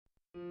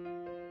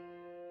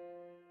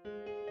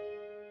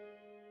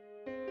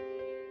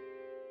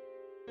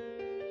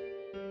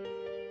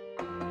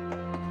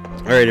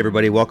All right,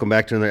 everybody, welcome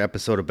back to another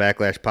episode of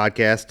Backlash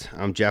Podcast.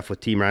 I'm Jeff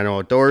with Team Rhino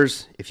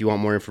Outdoors. If you want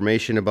more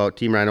information about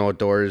Team Rhino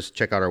Outdoors,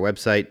 check out our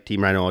website,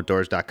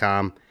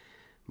 teamrhinooutdoors.com.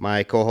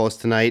 My co-host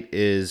tonight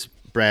is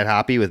Brad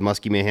Hoppy with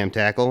Muskie Mayhem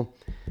Tackle.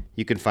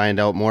 You can find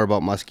out more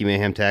about Muskie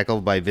Mayhem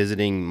Tackle by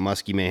visiting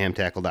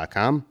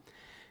muskiemayhemtackle.com.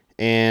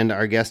 And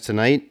our guest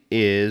tonight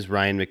is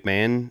Ryan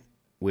McMahon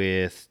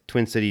with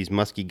Twin Cities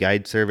Muskie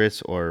Guide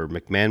Service, or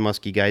McMahon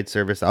Muskie Guide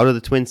Service out of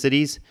the Twin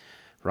Cities.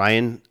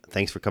 Ryan,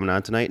 thanks for coming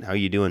on tonight. How are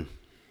you doing?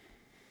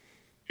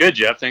 Good,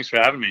 Jeff. Thanks for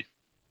having me.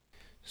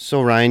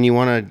 So, Ryan, you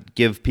want to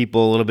give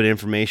people a little bit of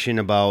information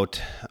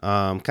about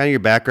kind of your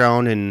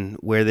background and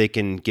where they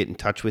can get in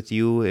touch with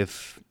you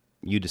if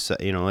you decide,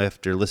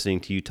 after listening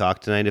to you talk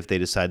tonight, if they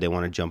decide they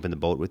want to jump in the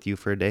boat with you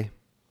for a day?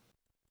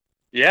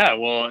 Yeah,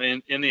 well,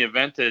 in the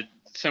event that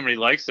somebody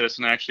likes this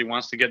and actually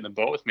wants to get in the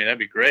boat with me, that'd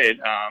be great.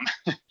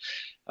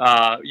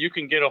 You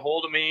can get a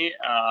hold of me.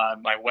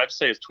 My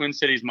website is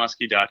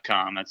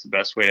twincitiesmuskie.com. That's the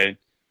best way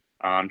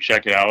to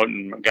check it out,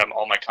 and I've got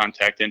all my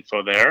contact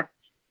info there.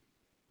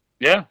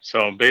 Yeah,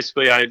 so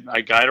basically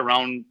I guide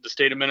around the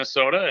state of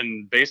Minnesota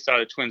and based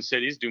out of Twin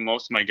Cities, do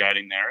most of my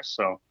guiding there.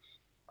 So,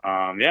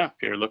 if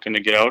you're looking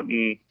to get out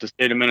in the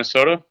state of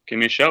Minnesota, give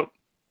me a shout.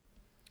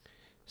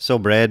 So,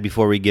 Brad,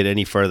 before we get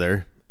any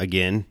further,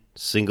 again,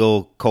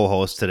 single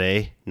co-host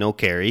today, no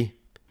Carrie.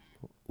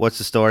 What's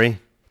the story?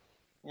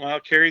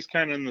 Well, Carrie's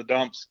kind of in the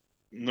dumps.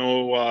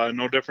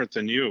 No different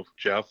than you,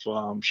 Jeff.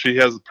 She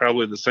has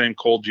probably the same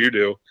cold you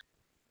do.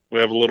 We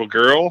have a little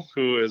girl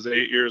who is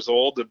 8 years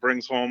old that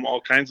brings home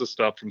all kinds of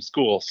stuff from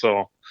school.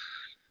 So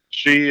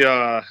she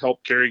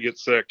helped Carrie get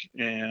sick,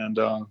 and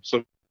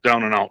so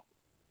down and out.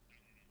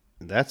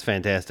 That's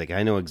fantastic.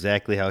 I know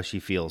exactly how she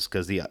feels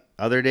because the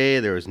other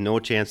day there was no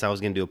chance I was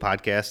going to do a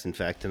podcast. In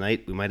fact,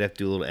 tonight we might have to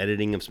do a little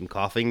editing of some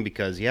coughing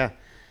because, I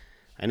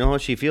know how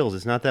she feels.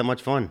 It's not that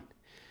much fun.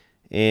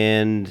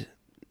 And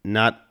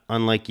not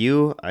unlike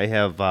you, I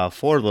have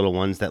 4 little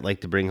ones that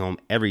like to bring home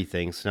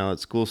everything. So now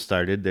that school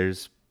started,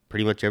 there's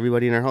pretty much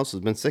everybody in our house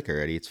has been sick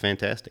already. It's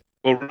fantastic.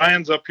 Well,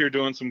 Ryan's up here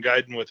doing some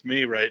guiding with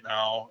me right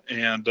now,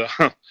 and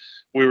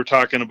we were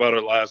talking about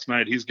it last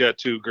night. He's got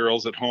 2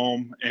 girls at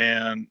home,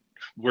 and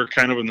we're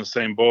kind of in the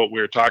same boat. We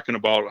were talking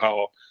about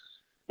how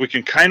we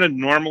can kind of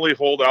normally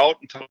hold out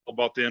until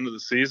about the end of the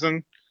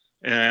season,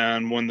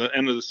 and when the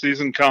end of the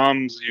season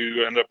comes,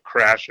 you end up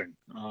crashing.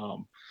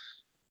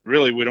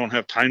 Really, we don't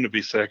have time to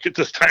be sick at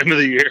this time of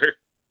the year,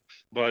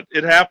 but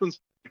it happens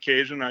on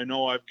occasion. I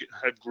know I've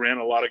ran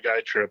a lot of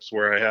guide trips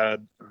where I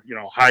had,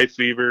 high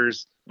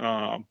fevers,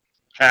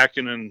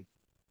 hacking and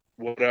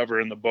whatever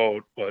in the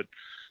boat, but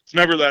it's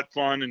never that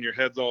fun, and your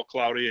head's all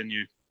cloudy, and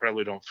you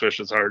probably don't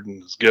fish as hard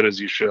and as good as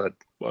you should.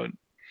 But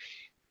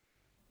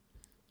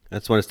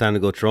that's when it's time to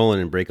go trolling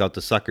and break out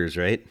the suckers,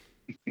 right?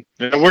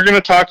 Yeah, we're going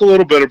to talk a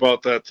little bit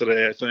about that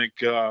today. I think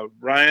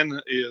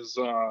Ryan is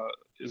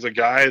a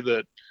guy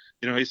that,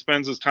 he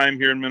spends his time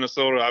here in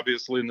Minnesota,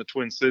 obviously in the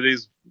Twin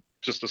Cities,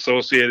 just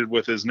associated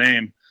with his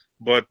name.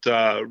 But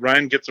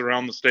Ryan gets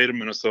around the state of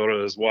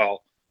Minnesota as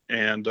well,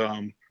 and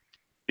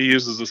he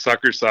uses the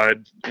sucker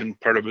side in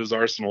part of his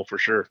arsenal for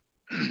sure.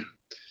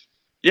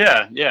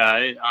 Yeah.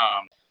 I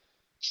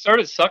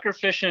started sucker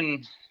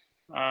fishing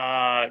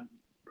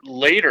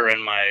later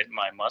in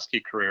my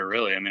muskie career,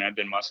 really. I mean, I've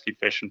been muskie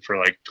fishing for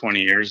like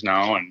 20 years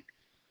now, and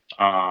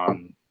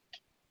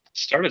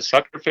started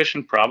sucker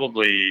fishing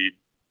probably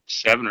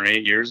 7 or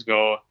 8 years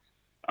ago.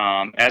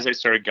 As I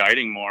started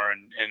guiding more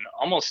and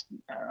almost,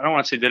 I don't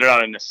want to say did it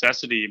out of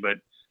necessity, but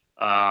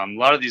a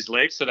lot of these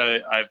lakes that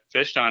I've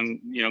fished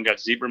on, got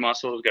zebra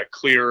mussels, got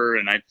clearer,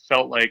 and I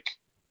felt like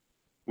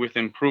with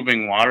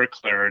improving water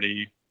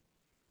clarity,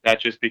 that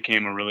just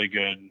became a really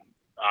good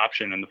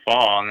option in the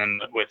fall. And then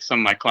with some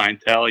of my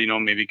clientele,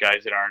 maybe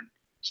guys that aren't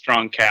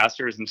strong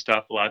casters and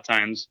stuff, a lot of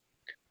times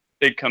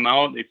they'd come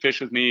out, they'd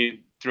fish with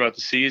me throughout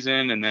the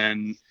season, and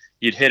then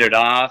you'd hit it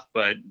off,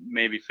 but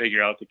maybe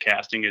figure out the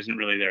casting isn't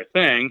really their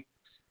thing.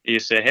 You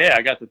say, hey,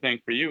 I got the thing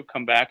for you.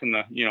 Come back in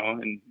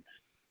in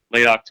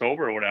late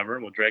October or whatever.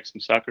 We'll drag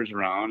some suckers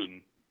around,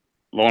 and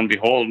lo and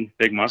behold,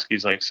 big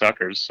muskies like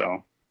suckers.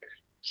 So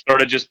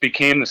sort of just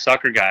became the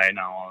sucker guy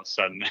now all of a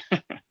sudden.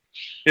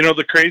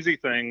 The crazy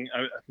thing,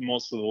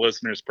 most of the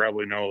listeners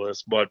probably know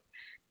this, but,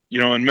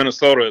 in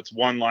Minnesota, it's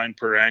 1 line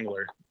per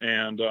angler.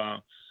 And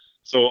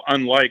so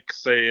unlike,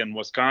 say, in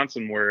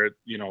Wisconsin where,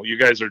 you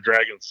guys are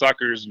dragging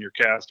suckers and you're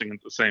casting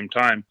at the same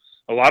time,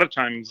 a lot of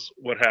times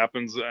what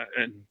happens,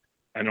 and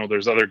I know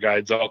there's other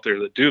guides out there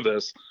that do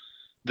this,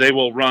 they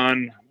will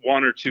run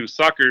 1 or 2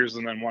 suckers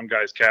and then 1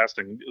 guy's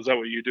casting. Is that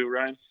what you do,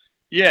 Ryan?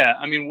 Yeah,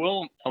 I mean,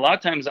 a lot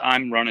of times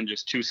I'm running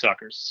just 2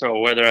 suckers. So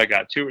whether I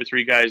got 2 or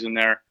 3 guys in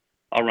there,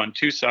 I'll run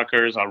 2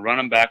 suckers. I'll run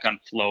them back on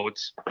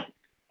floats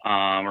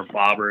or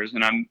bobbers,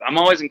 and I'm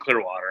always in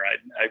clear water.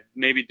 I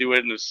maybe do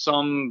it in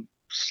some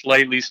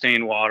slightly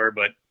stained water,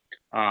 but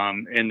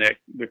in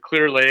the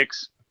clear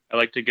lakes, I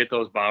like to get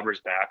those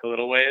bobbers back a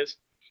little ways.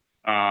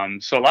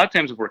 So a lot of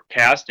times if we're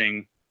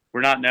casting,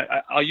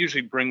 I'll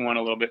usually bring one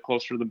a little bit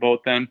closer to the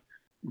boat then.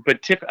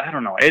 But I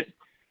don't know.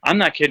 I'm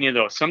not kidding you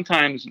though.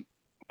 Sometimes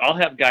I'll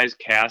have guys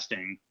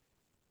casting,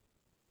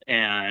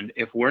 and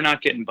if we're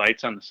not getting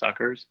bites on the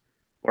suckers,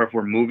 or if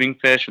we're moving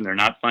fish and they're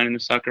not finding the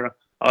sucker,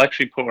 I'll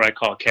actually put what I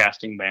call a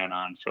casting ban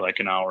on for like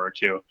an hour or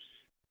two.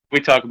 We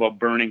talk about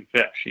burning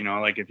fish,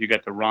 like if you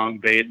got the wrong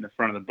bait in the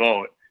front of the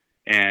boat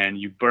and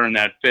you burn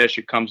that fish,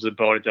 it comes to the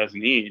boat, it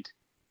doesn't eat.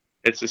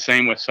 It's the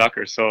same with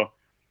suckers. So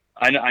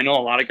I know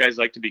a lot of guys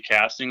like to be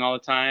casting all the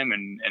time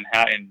and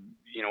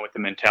with the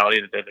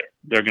mentality that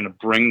they're going to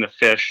bring the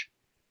fish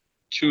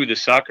to the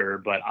sucker,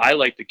 but I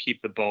like to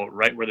keep the boat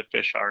right where the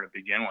fish are to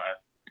begin with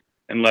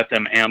and let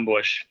them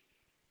ambush,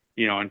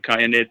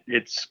 and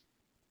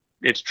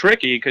it's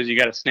tricky because you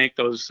got to snake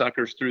those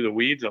suckers through the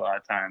weeds a lot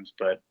of times,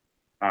 but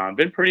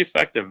been pretty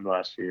effective the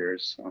last few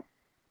years. So.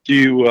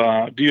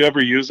 Do you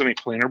ever use any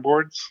planer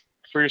boards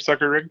for your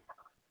sucker rig?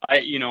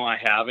 I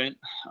haven't.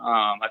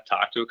 I've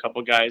talked to a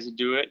couple guys that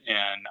do it,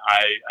 and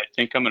I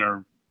think I'm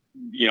gonna,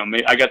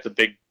 I got the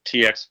big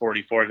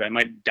TX44. I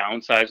might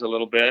downsize a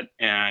little bit,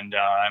 and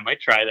I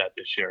might try that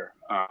this year.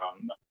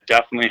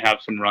 Definitely have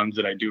some runs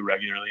that I do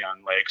regularly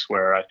on lakes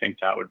where I think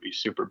that would be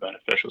super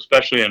beneficial,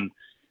 especially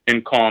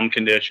in calm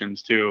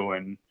conditions too,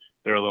 and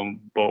they're a little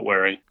boat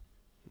wary.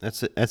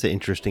 That's an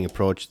interesting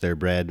approach there,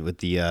 Brad, with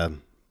the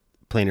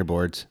planer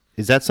boards.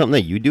 Is that something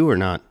that you do or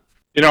not?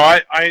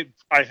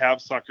 I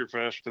have sucker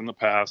fished in the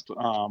past,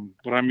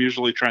 but I'm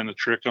usually trying to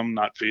trick them,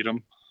 not feed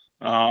them.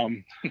 Oh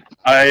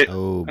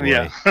boy.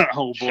 Yeah.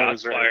 Oh boy.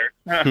 Shots fired.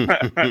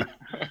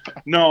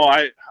 No,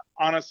 I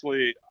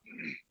honestly,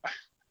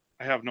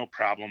 I have no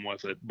problem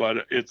with it, but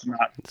it's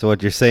not. So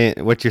what you're saying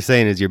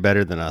is you're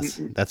better than us.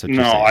 That's what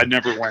you're saying. No, I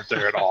never went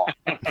there at all.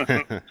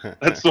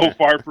 That's so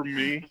far from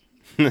me.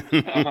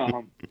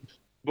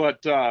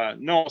 But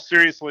no,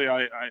 seriously,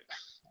 I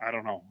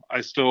don't know.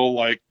 I still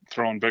like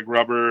throwing big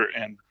rubber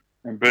and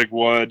big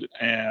wood,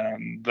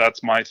 and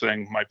that's my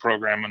thing, my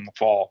program in the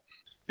fall.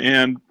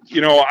 And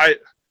I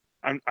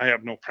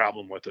have no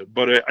problem with it,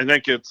 but I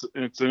think it's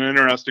an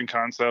interesting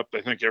concept.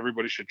 I think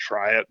everybody should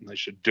try it and they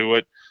should do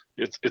it.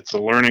 It's a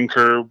learning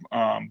curve.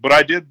 But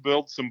I did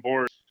build some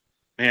boards,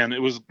 and it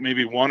was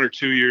maybe 1 or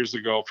 2 years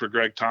ago for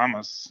Greg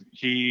Thomas.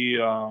 He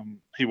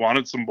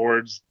wanted some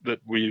boards that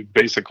we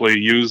basically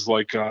used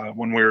like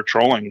when we were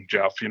trolling,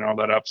 Jeff.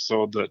 That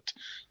episode that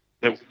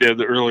we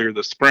did earlier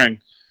this spring.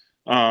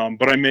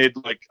 But I made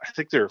I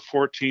think they're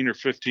 14 or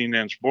 15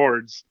 inch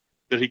boards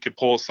that he could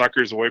pull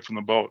suckers away from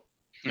the boat.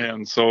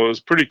 And so it was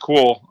pretty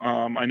cool.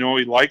 I know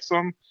he likes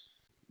them.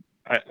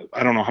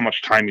 I don't know how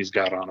much time he's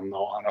got on them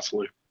though,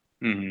 honestly.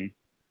 Mm-hmm.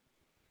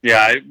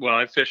 Yeah.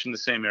 I fish in the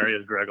same area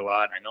as Greg a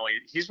lot. I know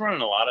he's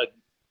running a lot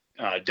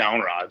of down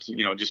rods,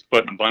 just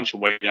putting a bunch of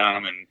weight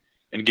on them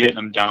and getting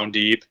them down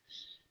deep.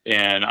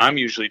 And I'm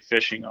usually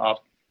fishing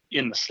up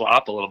in the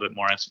slop a little bit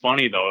more. It's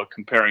funny though,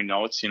 comparing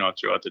notes,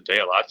 throughout the day,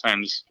 a lot of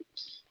times,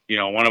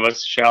 one of us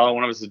is shallow,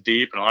 one of us is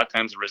deep, and a lot of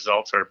times the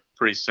results are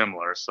pretty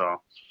similar.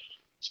 So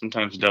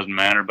sometimes it doesn't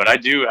matter, but I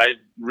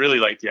really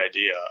like the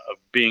idea of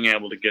being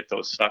able to get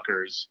those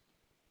suckers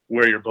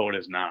where your boat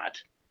is not.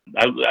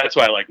 That's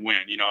why I like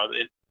wind,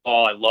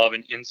 I love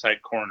an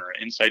inside corner,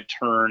 inside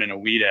turn, and a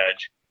weed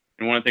edge.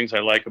 And one of the things I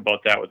like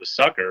about that with the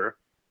sucker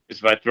is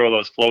if I throw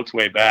those floats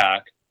way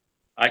back,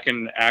 I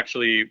can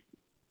actually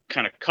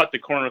kind of cut the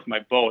corner with my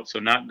boat, so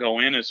not go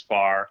in as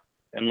far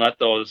and let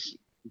those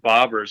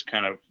bobbers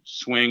kind of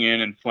swing in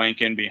and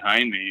flank in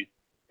behind me.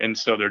 And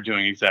so they're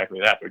doing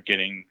exactly that. They're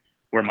getting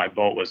where my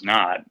boat was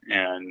not.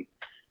 And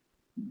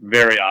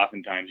very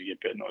oftentimes you get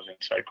bit in those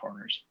inside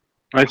corners.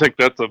 I think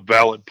that's a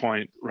valid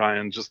point,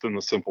 Ryan, just in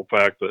the simple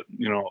fact that,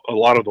 a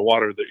lot of the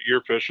water that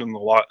you're fishing,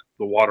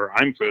 the water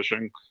I'm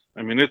fishing,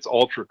 I mean, it's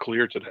ultra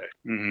clear today.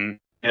 Mm-hmm.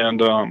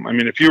 And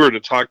if you were to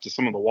talk to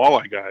some of the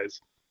walleye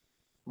guys,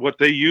 what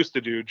they used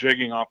to do,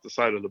 jigging off the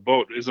side of the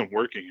boat, isn't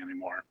working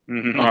anymore.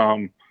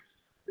 Mm-hmm.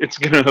 It's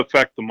going to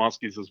affect the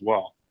muskies as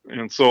well.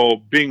 And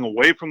so being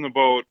away from the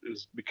boat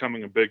is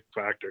becoming a big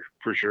factor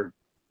for sure.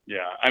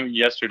 Yeah.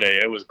 Yesterday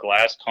it was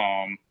glass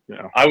calm.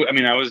 Yeah. I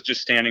was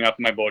just standing up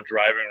in my boat,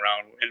 driving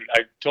around, and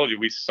I told you,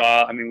 we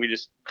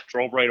just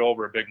drove right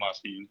over a big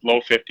muskie, low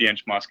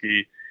 50-inch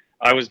muskie.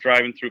 I was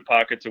driving through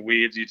pockets of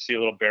weeds. You'd see a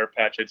little bare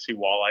patch. I'd see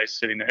walleyes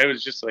sitting there. It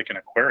was just like an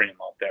aquarium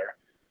out there.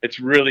 It's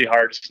really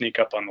hard to sneak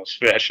up on those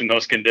fish in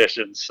those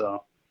conditions.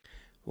 So,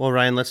 well,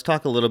 Ryan, let's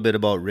talk a little bit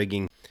about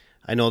rigging.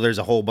 I know there's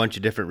a whole bunch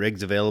of different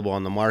rigs available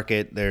on the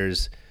market.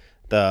 There's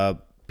the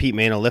Pete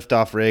Mano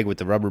liftoff rig with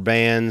the rubber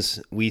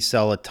bands. We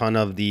sell a ton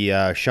of the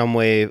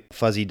Shumway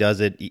Fuzzy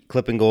Does It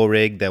clip and go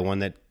rig, that one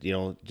that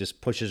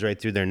just pushes right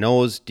through their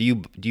nose. Do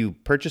you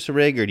purchase a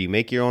rig or do you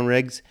make your own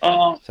rigs?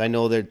 So I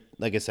know that,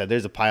 like I said,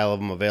 there's a pile of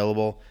them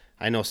available.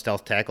 I know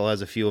Stealth Tackle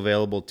has a few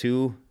available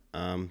too.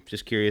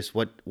 Just curious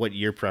what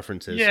your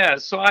preference is. Yeah,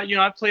 so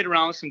I've played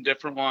around with some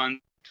different ones.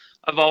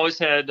 I've always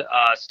had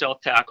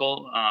Stealth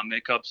Tackle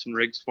make up some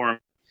rigs for me,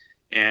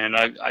 and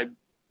I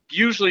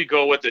usually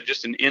go with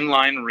just an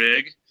inline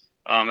rig.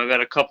 I've had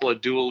a couple of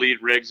dual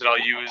lead rigs that I'll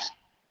use.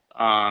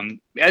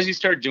 As you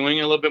start doing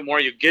it a little bit more,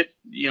 you get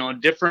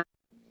different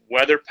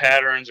weather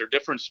patterns or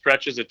different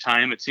stretches of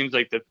time. It seems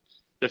like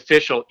the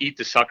fish will eat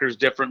the suckers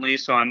differently,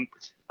 so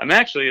I'm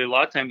actually, a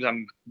lot of times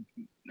I'm,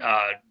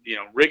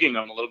 rigging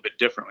them a little bit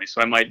differently.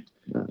 So I might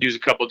use a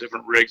couple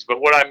different rigs, but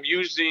what I'm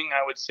using,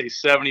 I would say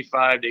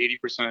 75 to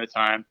 80% of the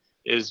time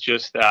is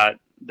just that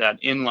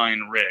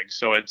inline rig.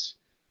 So it's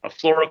a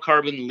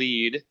fluorocarbon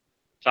lead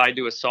tied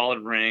to a solid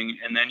ring,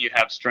 and then you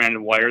have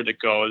stranded wire that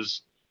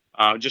goes,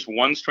 just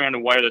one strand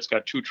of wire that's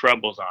got two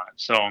trebles on it.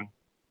 So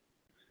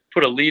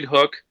put a lead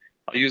hook.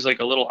 I'll use like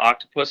a little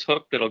octopus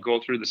hook that'll go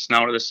through the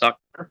snout of the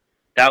sucker.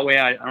 That way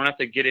I don't have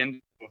to get into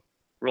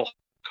real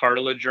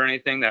cartilage or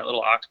anything. That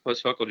little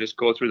octopus hook will just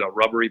go through the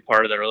rubbery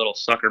part of their little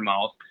sucker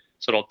mouth.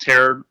 So it'll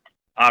tear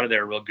out of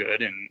there real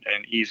good and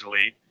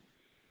easily.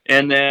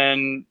 And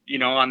then,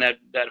 on that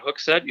hook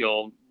set,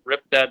 you'll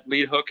rip that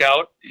lead hook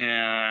out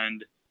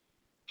and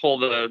pull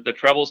the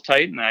trebles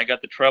tight. And I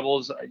got the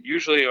trebles.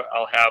 Usually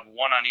I'll have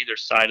one on either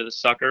side of the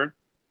sucker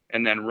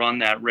and then run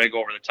that rig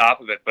over the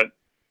top of it. But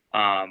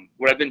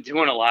what I've been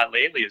doing a lot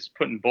lately is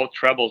putting both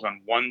trebles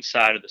on one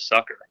side of the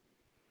sucker.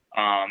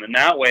 And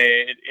that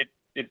way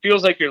it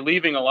feels like you're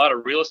leaving a lot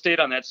of real estate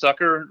on that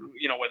sucker,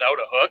 without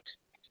a hook.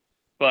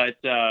 But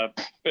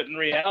in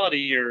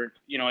reality,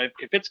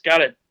 if it's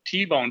got a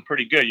T-bone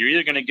pretty good, you're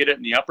either going to get it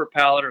in the upper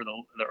palate or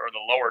the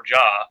lower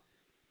jaw.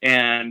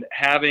 And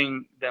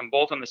having them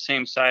both on the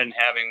same side and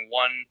having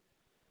one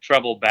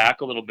treble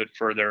back a little bit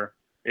further,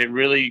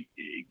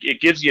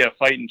 it gives you a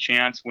fighting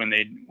chance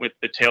with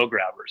the tail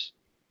grabbers.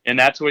 And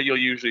that's what you'll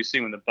usually see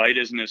when the bite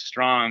isn't as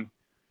strong.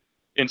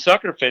 In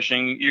sucker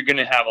fishing, you're going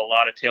to have a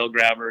lot of tail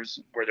grabbers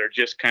where they're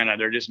just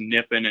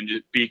nipping and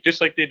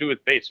just like they do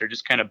with baits. They're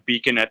just kind of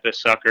beaking at the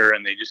sucker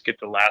and they just get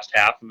the last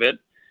half of it.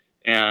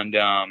 And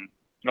a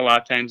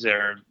lot of times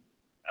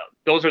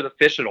those are the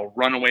fish that'll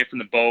run away from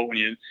the boat when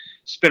you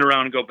spin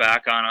around and go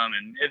back on them,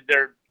 and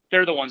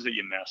they're the ones that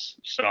you miss.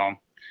 So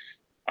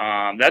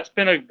that's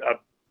been a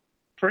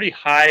pretty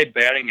high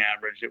batting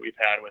average that we've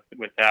had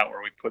with that,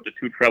 where we put the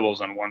two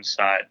trebles on one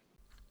side.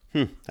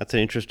 That's an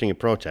interesting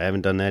approach. I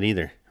haven't done that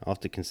either. I'll have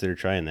to consider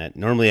trying that.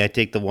 Normally I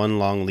take the one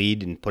long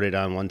lead and put it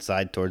on one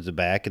side towards the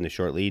back and the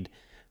short lead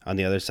on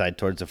the other side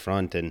towards the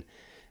front. And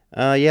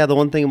the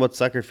one thing about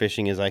sucker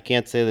fishing is I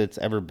can't say that it's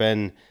ever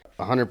been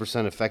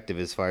 100% effective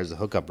as far as the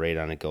hookup rate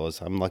on it goes.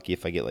 I'm lucky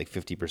if I get like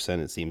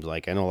 50%, it seems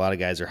like. I know a lot of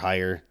guys are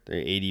higher.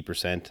 They're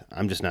 80%.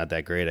 I'm just not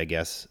that great, I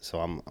guess. So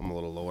I'm a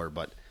little lower,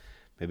 but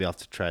maybe I'll have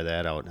to try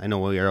that out. I know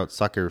when we were out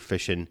sucker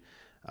fishing,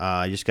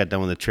 I just got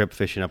done with a trip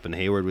fishing up in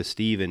Hayward with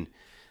Steve, and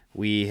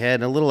we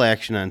had a little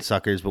action on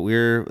suckers, but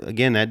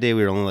that day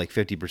we were only like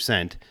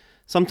 50%.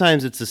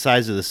 Sometimes it's the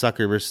size of the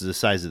sucker versus the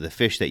size of the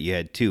fish that you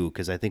had too,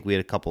 because I think we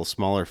had a couple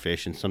smaller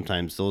fish, and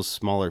sometimes those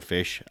smaller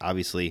fish,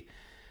 obviously,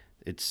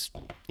 it's,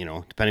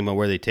 depending on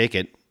where they take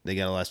it, they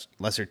got a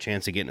lesser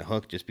chance of getting a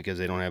hook just because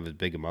they don't have as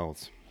big of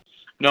mouths.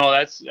 No,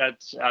 that's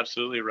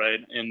absolutely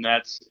right.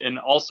 And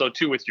also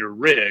too with your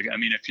rig. I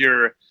mean,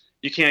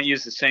 you can't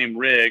use the same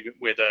rig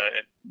with a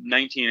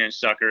 19-inch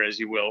sucker as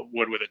you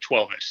would with a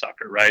 12-inch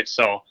sucker, right?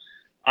 So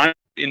I'm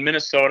in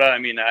Minnesota. I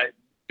mean,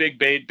 big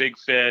bait, big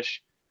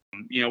fish.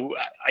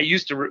 I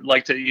used to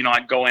like to,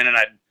 I'd go in and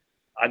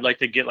I'd like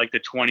to get like the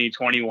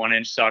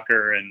 21-inch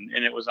sucker, and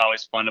it was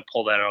always fun to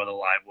pull that out of the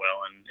live well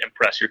and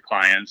impress your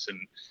clients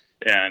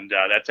and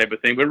that type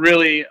of thing. But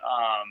really,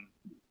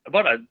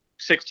 about a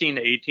 16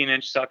 to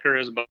 18-inch sucker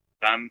is about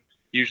what I'm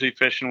usually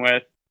fishing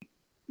with.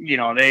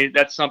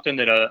 That's something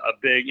that a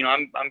big,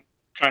 I'm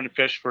trying to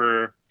fish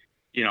for,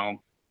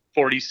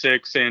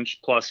 46-inch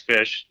plus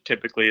fish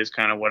typically is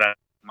kind of what I have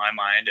in my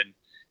mind.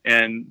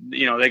 And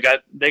they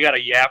got a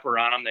yapper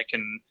on them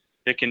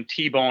that can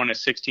T-bone a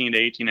 16 to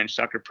 18-inch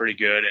sucker pretty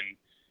good.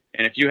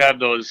 And if you have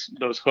those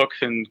hooks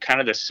in kind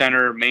of the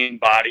center main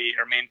body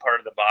or main part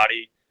of the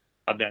body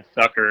of that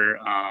sucker,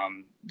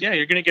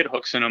 you're going to get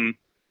hooks in them.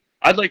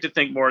 I'd like to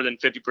think more than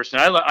 50%.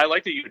 I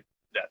like that you do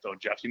that though,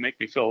 Jeff. You make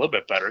me feel a little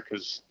bit better,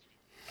 because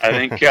I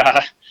think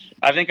I'd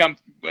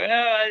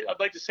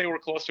like to say we're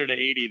closer to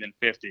 80 than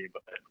 50,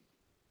 but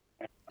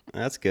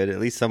that's good. At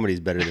least somebody's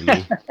better than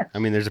me. I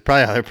mean, there's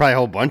probably a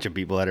whole bunch of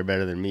people that are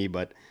better than me,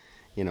 but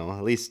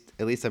at least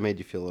I made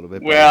you feel a little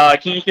bit better. Well, I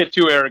can't get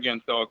too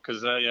arrogant though,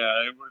 because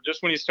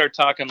just when you start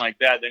talking like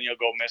that, then you'll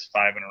go miss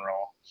 5 in a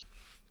row.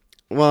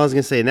 Well, I was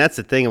going to say, and that's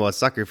the thing about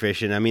sucker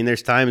fishing. I mean,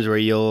 there's times where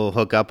you'll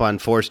hook up on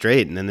 4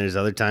 straight, and then there's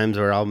other times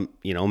where I'll,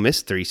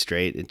 miss 3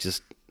 straight. It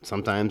just,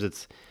 sometimes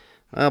it's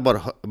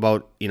about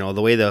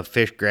the way the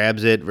fish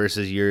grabs it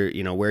versus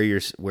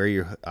where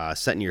you're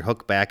setting your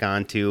hook back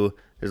onto.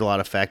 There's a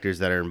lot of factors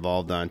that are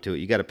involved onto it.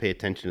 You got to pay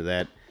attention to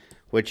that,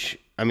 which,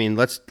 I mean,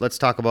 let's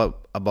talk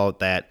about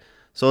that.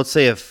 So let's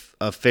say if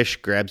a fish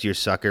grabs your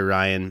sucker,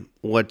 Ryan,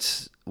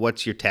 what's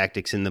your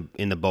tactics in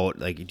the boat?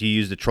 Like, do you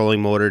use the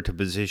trolling motor to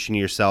position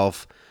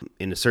yourself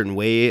in a certain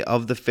way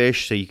of the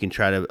fish so you can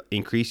try to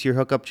increase your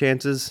hookup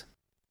chances?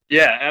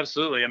 Yeah,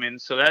 absolutely. I mean,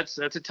 so that's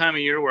a time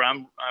of year where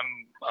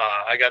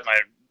I got my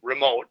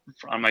remote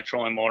on my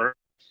trolling motor,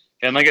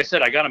 and like I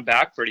said, I got them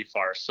back pretty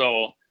far.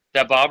 So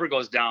that bobber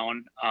goes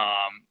down.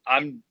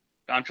 I'm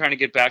trying to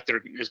get back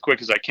there as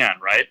quick as I can,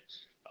 right?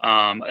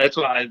 That's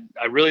why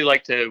I really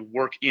like to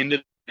work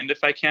into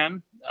if I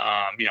can.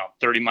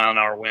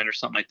 30-mile-an-hour wind or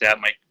something like that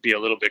might be a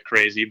little bit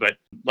crazy, but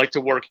like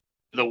to work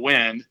the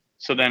wind.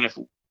 So then if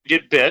we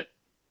get bit,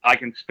 I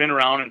can spin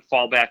around and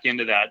fall back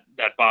into that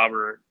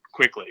bobber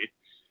quickly.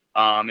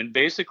 And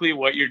basically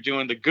what you're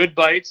doing, the good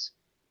bites,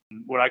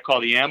 what I call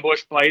the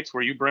ambush bites,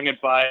 where you bring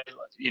it by,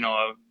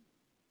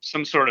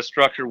 some sort of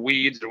structure,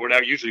 weeds or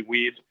whatever, usually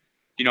weed,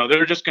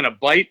 they're just going to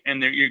bite,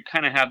 and you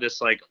kind of have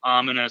this like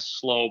ominous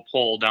slow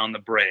pull down the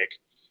brake.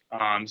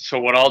 So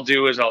what I'll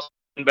do is I'll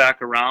spin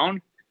back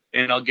around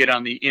and I'll get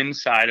on the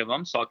inside of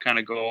them. So I'll kind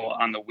of go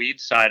on the weed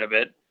side of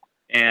it,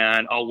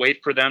 and I'll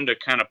wait for them to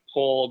kind of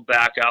pull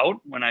back out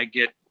when I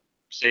get,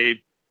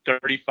 say,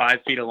 35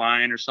 feet of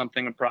line or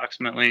something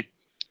approximately.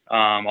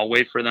 I'll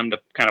wait for them to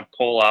kind of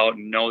pull out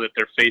and know that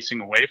they're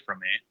facing away from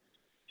me.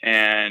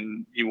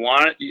 And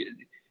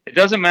it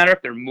doesn't matter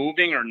if they're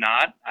moving or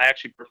not. I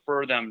actually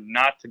prefer them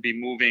not to be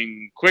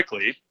moving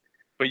quickly,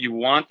 but you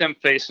want them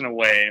facing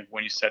away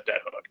when you set that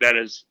hook. That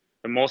is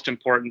the most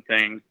important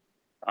thing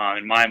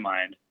in my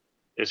mind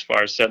as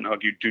far as setting the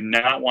hook. You do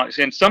not want,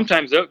 and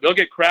sometimes they'll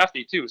get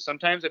crafty too.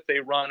 Sometimes if they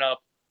run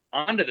up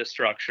onto the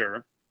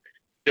structure,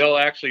 they'll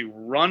actually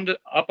run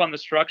up on the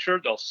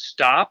structure, they'll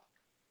stop,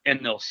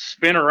 and they'll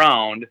spin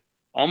around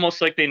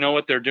almost like they know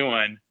what they're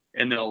doing,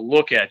 and they'll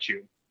look at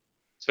you.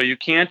 So you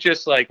can't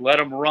just like let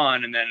them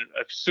run and then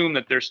assume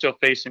that they're still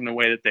facing the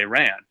way that they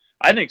ran.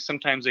 I think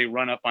sometimes they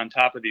run up on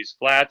top of these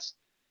flats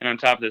and on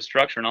top of the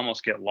structure and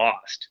almost get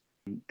lost.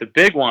 The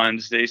big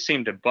ones, they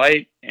seem to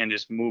bite and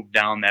just move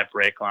down that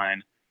brake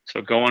line.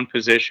 So go in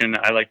position.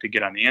 I like to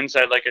get on the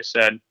inside, like I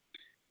said.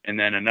 And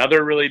then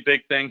another really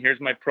big thing, here's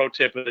my pro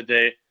tip of the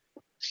day,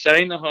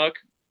 setting the hook.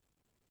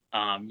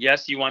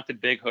 Yes, you want the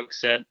big hook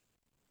set.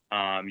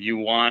 You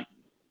want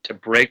to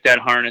break that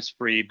harness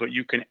free, but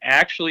you can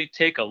actually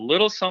take a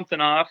little something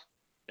off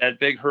that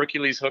big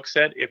Hercules hook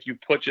set if you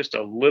put just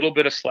a little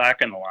bit of slack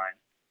in the line.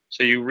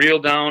 So you reel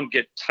down,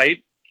 get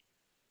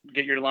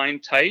your line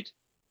tight,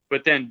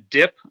 but then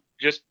dip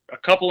just a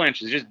couple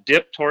inches, just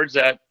dip towards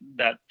that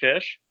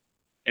fish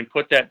and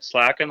put that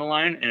slack in the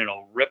line, and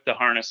it'll rip the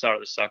harness out of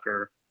the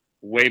sucker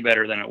way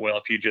better than it will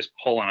if you just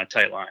pull on a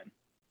tight line.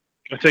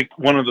 I think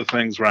one of the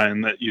things, Ryan,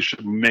 that you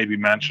should maybe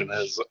mention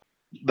is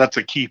that's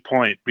a key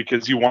point,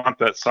 because you want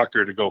that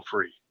sucker to go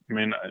free. I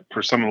mean,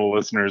 for some of the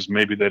listeners,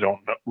 maybe they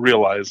don't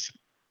realize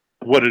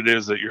what it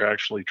is that you're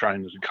actually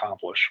trying to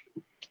accomplish.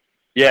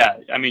 Yeah,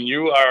 I mean,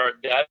 you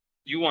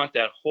want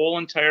that whole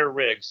entire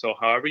rig. So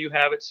however you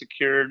have it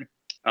secured,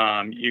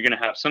 you're going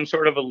to have some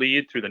sort of a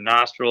lead through the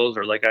nostrils,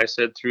 or like I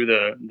said, through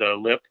the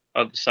lip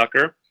of the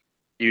sucker.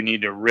 You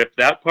need to rip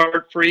that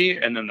part free,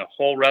 and then the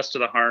whole rest of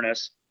the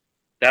harness,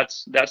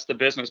 that's the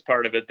business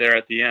part of it there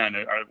at the end,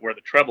 where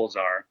the trebles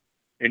are.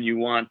 And you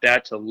want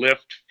that to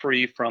lift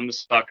free from the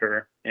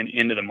sucker and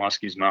into the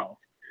muskie's mouth.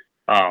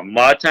 A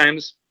lot of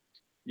times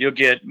you'll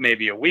get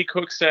maybe a weak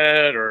hook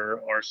set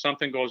or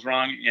something goes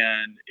wrong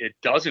and it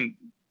doesn't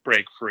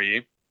break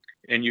free,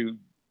 and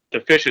the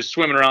fish is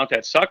swimming around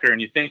that sucker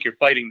and you think you're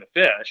fighting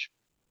the fish,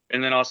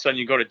 and then all of a sudden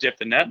you go to dip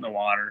the net in the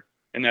water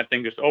and that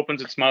thing just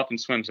opens its mouth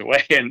and swims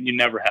away, and you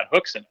never had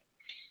hooks in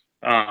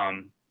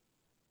it.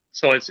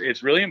 So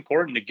it's really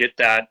important to get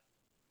that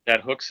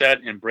hook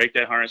set and break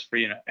that harness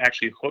free and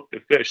actually hook the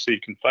fish so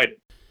you can fight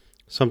it.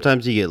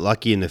 Sometimes you get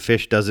lucky and the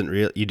fish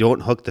you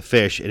don't hook the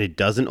fish and it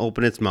doesn't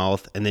open its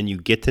mouth, and then you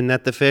get to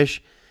net the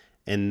fish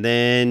and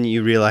then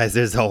you realize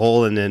there's a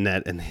hole in the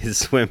net and they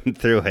swim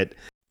through it.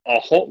 A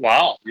hole?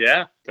 Wow.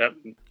 Yeah.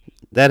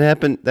 That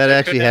happened. That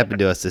actually happened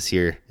to us this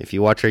year. If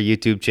you watch our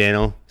YouTube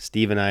channel,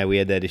 Steve and I, we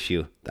had that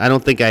issue. I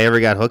don't think I ever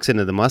got hooks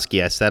into the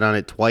muskie. I sat on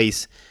it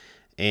twice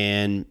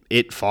and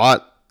it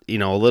fought,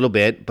 a little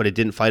bit, but it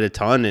didn't fight a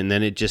ton, and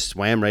then it just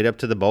swam right up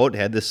to the boat,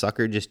 had the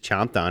sucker just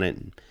chomped on it.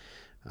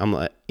 I'm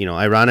like,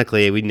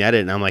 ironically, we net it,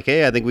 and I'm like,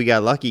 hey, I think we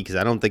got lucky because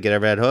I don't think it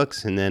ever had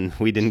hooks, and then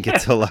we didn't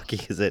get so lucky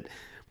because it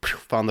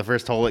found the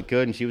first hole it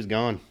could, and she was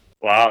gone.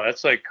 Wow,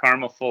 that's like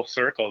karma full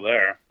circle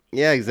there.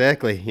 Yeah,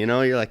 exactly.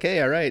 You're like, hey,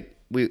 all right,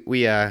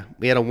 we had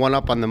a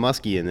one-up on the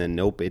muskie, and then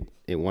nope,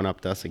 it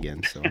one-upped us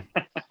again, so...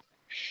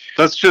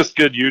 That's just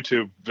good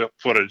YouTube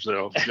footage,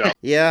 though. Yeah.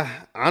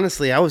 Yeah,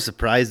 honestly, I was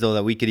surprised though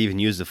that we could even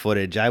use the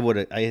footage. I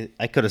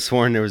could have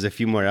sworn there was a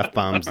few more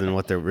F-bombs than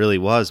what there really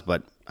was,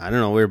 but I don't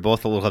know. We were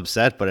both a little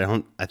upset,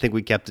 but I think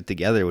we kept it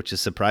together, which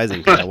is surprising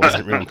because I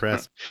wasn't real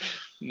impressed.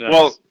 Nice.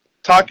 Well,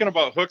 talking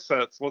about hook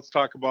sets, let's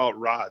talk about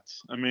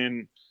rods. I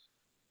mean,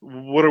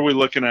 what are we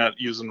looking at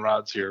using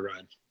rods here,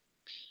 Ryan?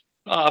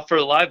 For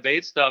the live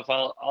bait stuff,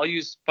 I'll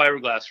use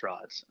fiberglass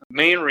rods.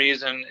 Main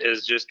reason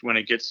is just when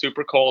it gets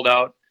super cold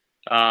out.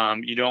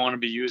 You don't want to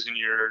be using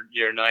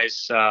your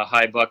nice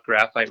high buck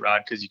graphite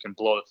rod because you can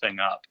blow the thing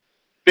up.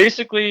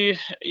 Basically,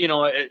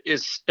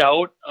 as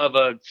stout of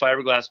a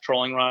fiberglass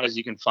trolling rod as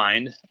you can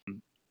find.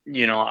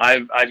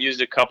 I've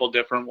used a couple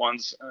different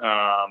ones.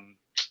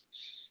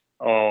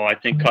 I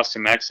think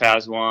Custom X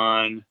has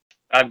one.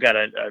 I've got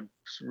a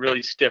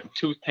really stiff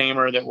tooth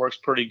tamer that works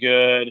pretty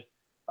good.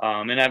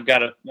 And I've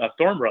got a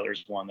Thorn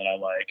Brothers one that I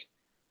like.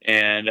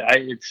 And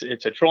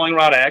it's a trolling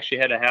rod. I actually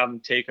had to have them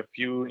take a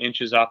few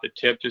inches off the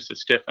tip just to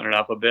stiffen it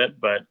up a bit.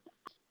 But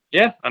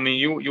yeah, I mean,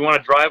 you want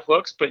to drive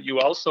hooks, but you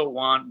also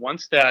want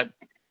once that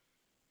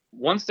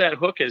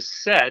hook is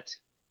set,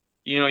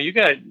 you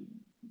got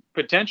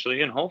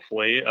potentially and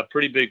hopefully a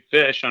pretty big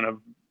fish on a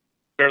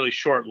fairly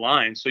short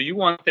line. So you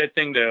want that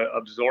thing to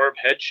absorb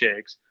head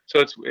shakes.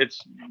 So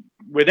it's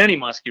with any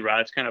musky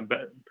rod, it's kind of,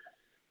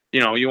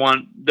 you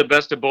want the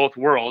best of both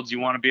worlds. You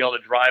want to be able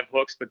to drive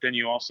hooks, but then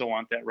you also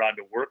want that rod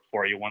to work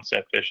for you once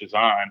that fish is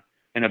on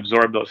and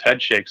absorb those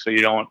head shakes so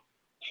you don't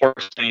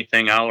horse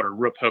anything out or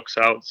rip hooks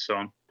out.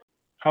 So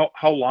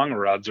How long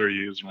rods are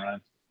you using,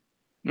 Ryan?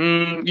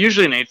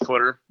 Usually an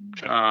 8-footer.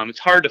 It's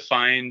hard to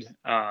find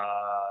a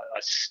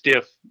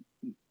stiff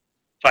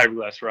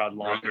fiberglass rod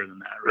longer than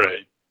that.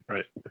 Really.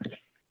 Right.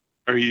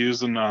 Are you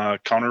using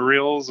counter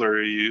reels, or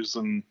are you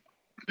using?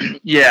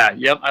 Yeah.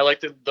 Yep. I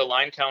like the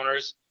line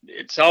counters.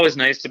 It's always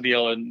nice to be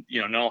able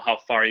to know how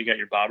far you got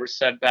your bobber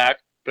set back.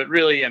 But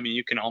really, I mean,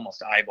 you can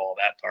almost eyeball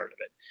that part of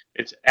it.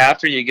 It's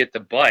after you get the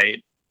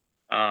bite.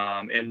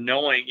 And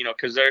knowing,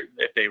 because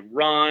if they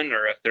run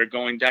or if they're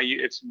going down,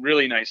 it's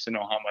really nice to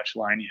know how much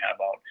line you have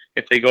out.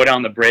 If they go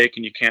down the break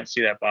and you can't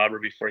see that bobber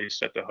before you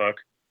set the hook,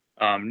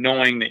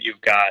 knowing that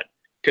you've got,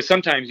 because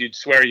sometimes you'd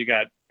swear you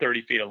got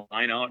 30 feet of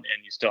line out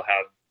and you still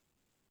have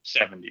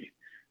 70.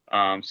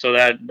 So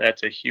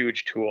that's a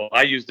huge tool.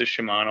 I use the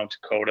Shimano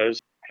Takotas,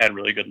 had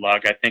really good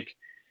luck. I think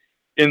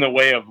in the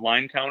way of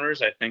line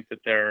counters, I think that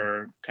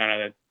they're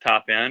kind of the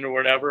top end or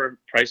whatever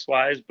price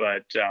wise,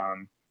 but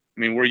I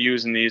mean, we're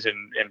using these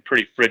in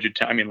pretty frigid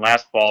time. I mean,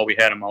 last fall we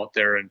had them out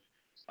there in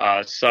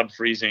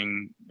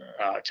sub-freezing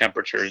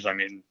temperatures. I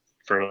mean,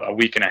 for a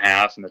week and a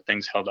half, and the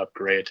things held up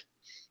great.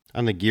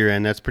 On the gear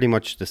end, that's pretty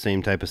much the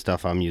same type of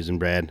stuff I'm using,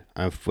 Brad.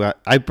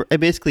 I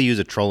basically use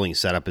a trolling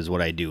setup is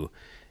what I do.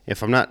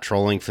 If I'm not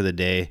trolling for the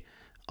day,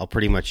 I'll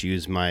pretty much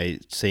use my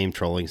same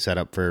trolling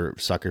setup for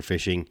sucker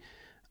fishing.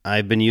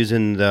 I've been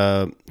using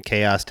the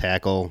Chaos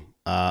Tackle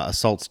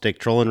assault stick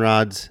trolling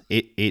rods.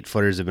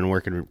 8-footers have been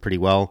working pretty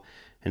well.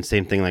 And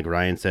same thing like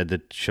Ryan said, the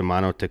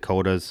Shimano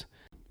Takotas.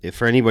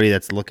 For anybody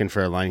that's looking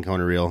for a line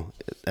counter reel,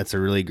 that's a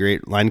really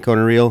great line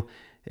counter reel.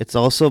 It's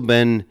also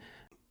been,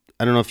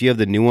 I don't know if you have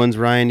the new ones,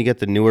 Ryan. You got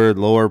the newer,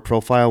 lower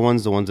profile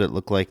ones, the ones that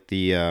look like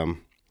the, I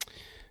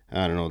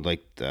don't know,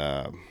 like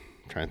I'm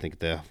trying to think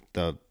the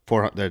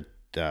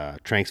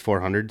Tranx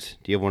 400s.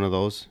 Do you have one of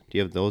those? Do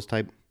you have those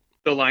type?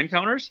 The line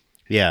counters?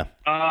 Yeah.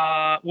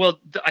 Well,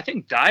 I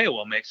think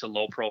Daiwa makes a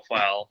low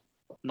profile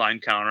line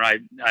counter.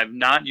 I've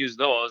not used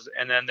those,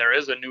 and then there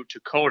is a new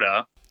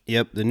Takota.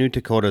 Yep, the new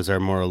Takotas are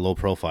more a low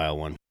profile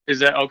one. Is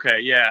that okay?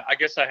 Yeah, I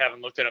guess I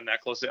haven't looked at them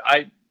that closely.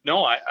 I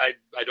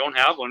don't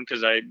have one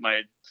because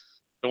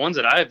the ones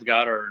that I've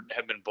got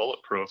have been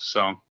bulletproof.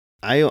 So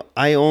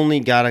I only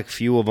got a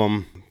few of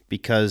them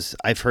because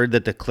I've heard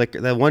that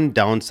the one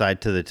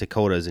downside to the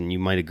Takotas, and you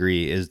might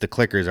agree, is the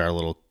clickers are a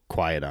little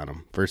quiet on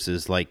them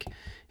versus like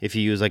if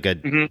you use like a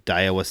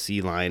Daiwa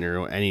C-Line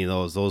or any of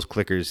those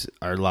clickers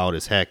are loud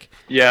as heck.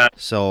 Yeah.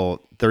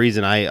 So the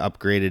reason I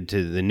upgraded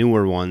to the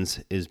newer ones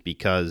is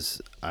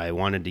because I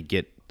wanted to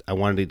get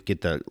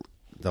the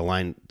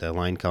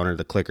line counter,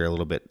 the clicker, a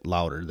little bit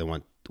louder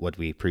than what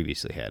we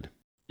previously had.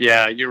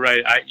 Yeah, you're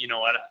right. You know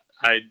what?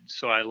 I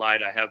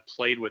lied. I have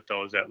played with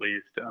those at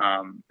least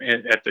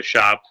at the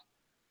shop,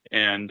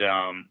 and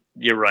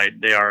you're right.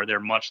 They're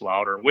much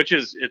louder, which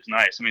it's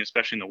nice. I mean,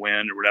 especially in the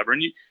wind or whatever.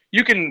 And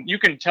you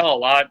can tell a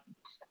lot,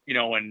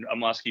 when a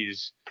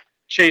muskie's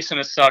chasing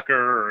a sucker,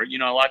 or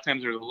a lot of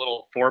times there's a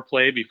little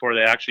foreplay before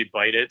they actually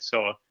bite it.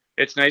 So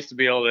it's nice to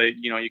be able to,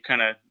 you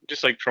kind of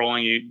just like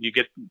trolling. You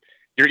get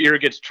your ear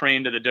gets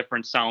trained to the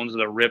different sounds of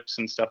the rips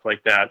and stuff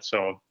like that.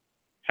 So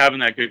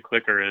having that good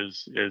clicker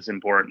is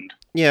important.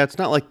 Yeah, it's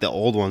not like the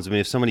old ones. I mean,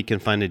 if somebody can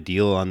find a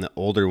deal on the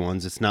older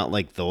ones, it's not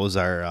like those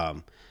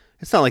are.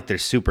 It's not like they're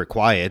super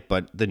quiet,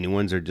 but the new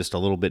ones are just a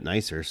little bit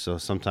nicer. So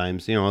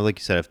sometimes, like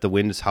you said, if the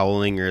wind is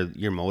howling or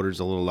your motor's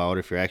a little loud,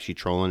 if you're actually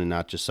trolling and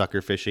not just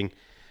sucker fishing,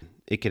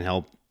 it can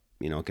help.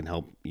 It can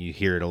help you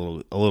hear it a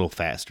little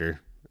faster,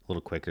 a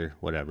little quicker,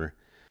 whatever.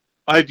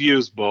 I'd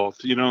use both.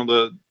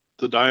 The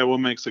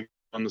Daiwa makes it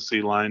on the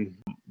C-Line,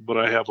 but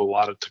I have a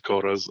lot of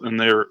Takotas, and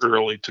they're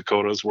early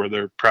Takotas where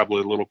they're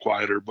probably a little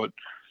quieter. But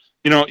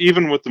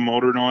even with the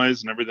motor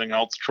noise and everything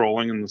else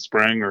trolling in the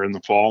spring or in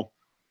the fall,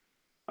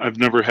 I've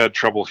never had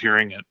trouble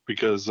hearing it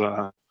because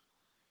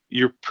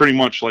you're pretty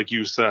much like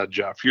you said,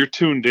 Jeff. You're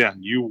tuned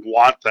in. You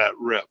want that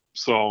rip,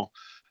 so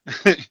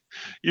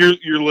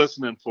you're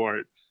listening for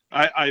it.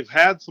 I've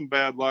had some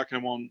bad luck. I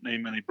won't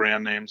name any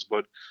brand names,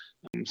 but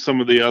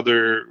some of the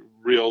other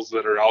reels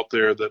that are out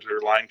there that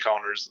are line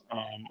counters,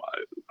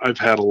 I've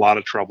had a lot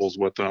of troubles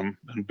with them,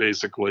 and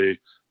basically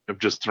I've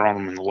just thrown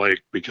them in the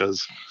lake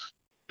because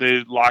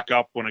they lock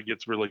up when it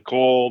gets really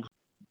cold.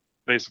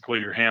 Basically,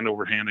 you're hand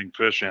over handing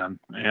fish in,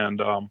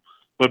 and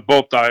but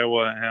both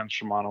Daiwa and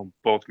Shimano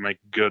both make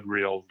good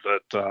reels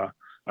that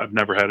I've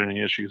never had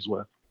any issues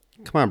with.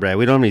 Come on, Brad.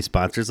 We don't have any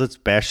sponsors. Let's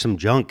bash some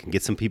junk and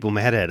get some people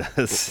mad at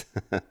us.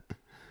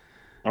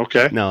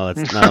 Okay. No,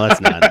 that's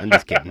not. I'm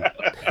just kidding.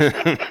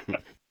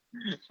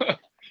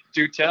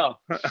 Do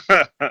tell.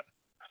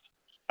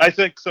 I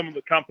think some of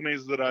the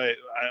companies that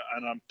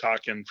and I'm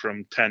talking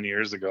from 10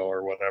 years ago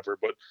or whatever,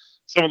 but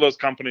some of those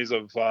companies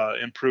have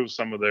improved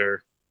some of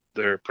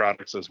their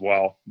products as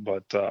well.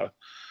 But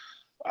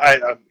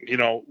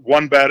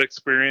one bad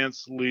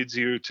experience leads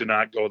you to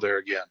not go there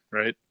again,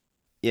 right?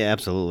 Yeah,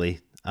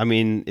 absolutely. I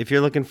mean, if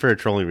you're looking for a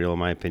trolling reel, in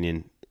my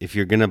opinion, if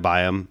you're gonna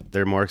buy them,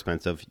 they're more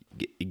expensive.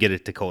 Get a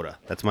Dakota.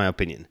 That's my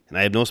opinion. And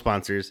I have no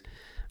sponsors.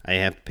 I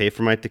have to pay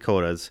for my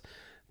Dakotas,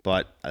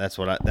 but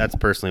that's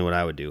personally what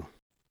I would do.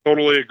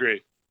 Totally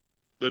agree.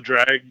 The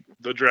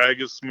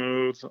drag is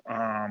smooth.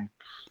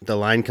 The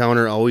line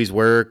counter always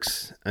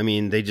works. I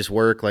mean, they just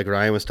work like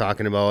Ryan was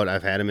talking about.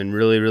 I've had them in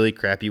really, really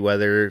crappy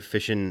weather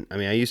fishing. I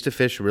mean, I used to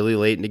fish really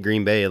late into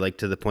Green Bay, like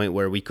to the point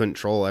where we couldn't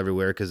troll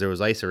everywhere because there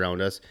was ice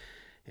around us.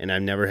 And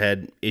I've never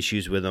had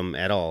issues with them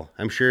at all.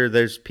 I'm sure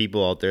there's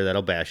people out there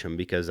that'll bash them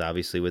because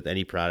obviously with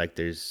any product,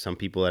 there's some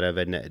people that have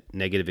had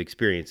negative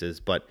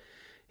experiences. But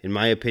in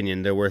my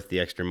opinion, they're worth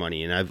the extra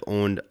money. And I've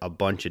owned a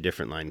bunch of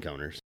different line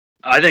counters.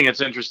 I think it's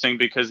interesting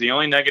because the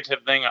only negative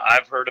thing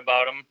I've heard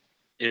about them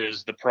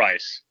is the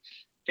price.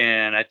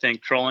 And I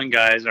think trolling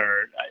guys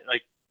are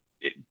like,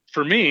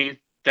 for me,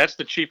 that's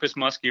the cheapest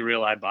muskie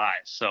reel I buy.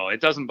 So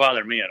it doesn't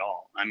bother me at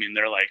all. I mean,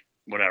 they're like,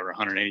 whatever,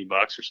 $180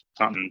 or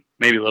something,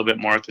 maybe a little bit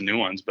more with the new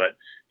ones. But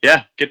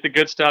yeah, get the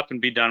good stuff and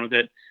be done with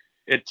it.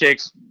 It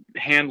takes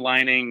hand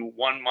lining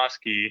one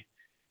muskie,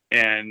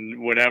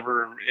 and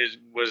whatever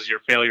was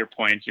your failure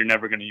point, you're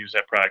never going to use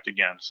that product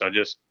again. So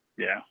just,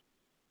 yeah,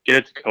 get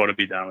it to Dakota,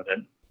 be done with it.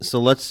 So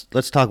let's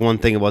talk one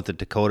thing about the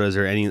Dakotas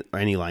or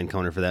any line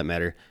counter for that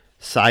matter.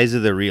 Size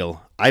of the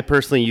reel. I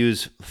personally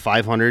use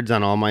 500s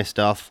on all my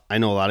stuff. I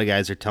know a lot of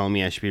guys are telling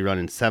me I should be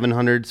running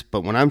 700s,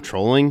 but when I'm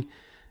trolling,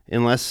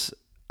 unless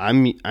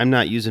I'm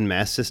not using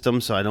mast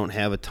systems, so I don't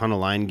have a ton of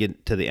line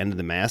get to the end of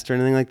the mast or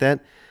anything like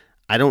that,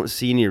 I don't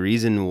see any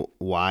reason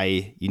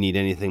why you need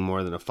anything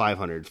more than a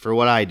 500 for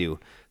what I do.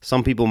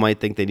 Some people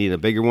might think they need a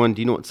bigger one.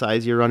 Do you know what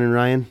size you're running,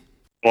 Ryan?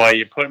 Boy,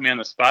 you put me on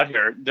the spot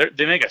here.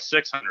 They make a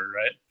 600,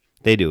 right?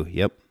 They do.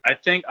 Yep. I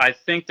think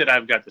that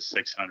I've got the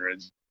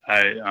 600s.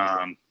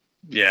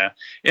 Yeah,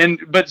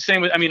 but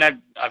same with. I mean,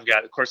 I've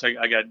got. Of course, I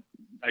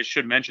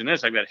should mention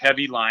this. I've got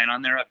heavy line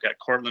on there. I've got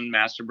Cortland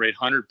Master Braid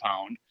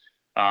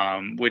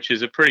 100-pound, which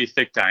is a pretty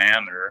thick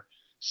diameter.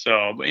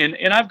 So,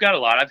 and I've got a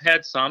lot. I've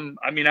had some.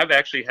 I mean, I've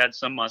actually had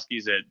some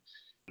muskies that,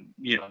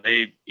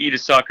 they eat a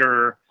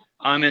sucker.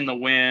 I'm in the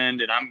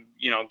wind, and I'm,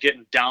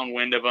 getting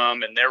downwind of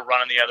them, and they're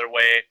running the other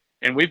way.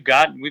 And we've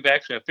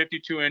actually a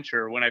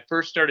 52-incher. When I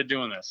first started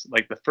doing this,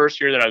 like the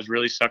first year that I was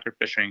really sucker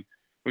fishing,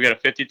 we got a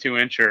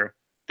 52-incher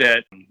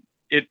that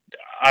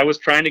I was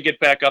trying to get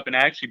back up, and I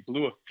actually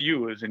blew a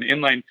fuse, an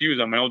inline fuse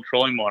on my old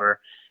trolling motor,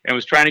 and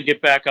was trying to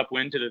get back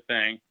upwind to the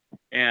thing.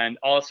 And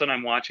all of a sudden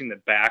I'm watching the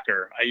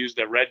backer. I used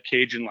the red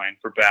Cajun line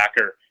for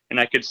backer, and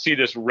I could see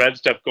this red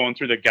stuff going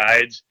through the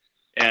guides,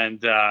 and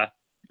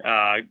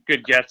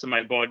good guess in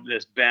my boat,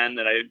 this Ben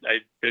that I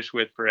fished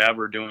with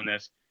forever doing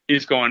this.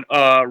 He's going,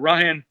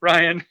 Ryan.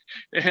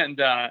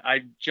 And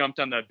I jumped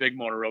on the big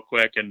motor real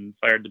quick and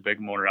fired the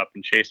big motor up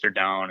and chased her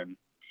down. And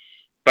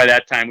by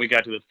that time we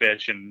got to the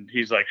fish, and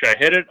he's like, should I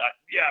hit it?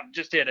 Yeah,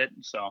 just hit it.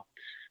 So,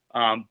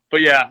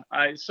 but yeah,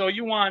 so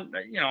you want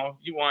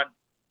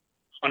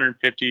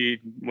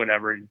 150,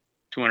 whatever,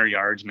 200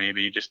 yards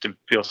maybe, just to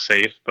feel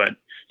safe. But,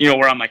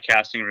 where on my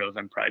casting reels,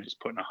 I'm probably just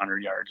putting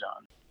 100 yards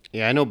on.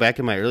 Yeah, I know back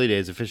in my early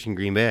days of fishing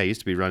Green Bay, I used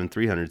to be running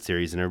 300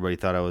 series, and everybody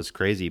thought I was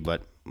crazy.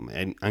 But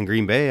on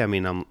Green Bay, I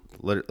mean,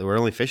 we're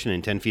only fishing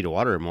in 10 feet of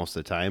water most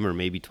of the time, or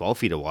maybe 12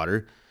 feet of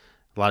water.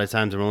 A lot of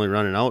times, I'm only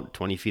running out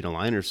 20 feet of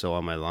line or so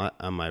on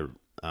my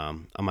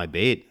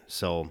bait.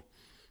 So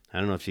I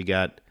don't know if you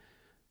got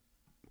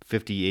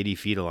 50, 80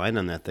 feet of line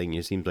on that thing.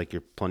 It seems like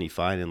you're plenty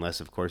fine,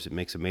 unless of course it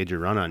makes a major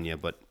run on you.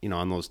 But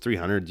on those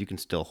 300s, you can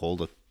still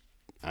hold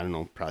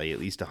probably at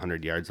least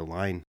 100 yards of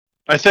line.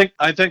 I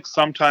think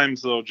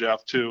sometimes though,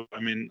 Jeff, too. I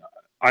mean,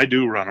 I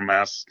do run a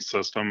mast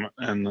system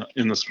in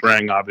the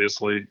spring,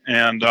 obviously,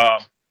 and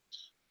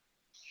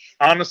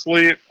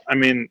honestly, I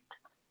mean,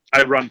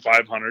 I run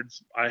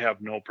 500s. I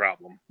have no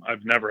problem.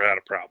 I've never had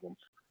a problem,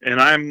 and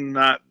I'm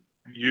not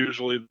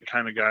usually the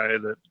kind of guy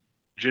that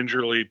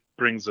gingerly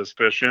brings this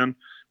fish in.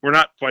 We're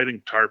not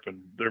fighting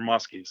tarpon; they're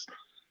muskies,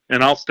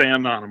 and I'll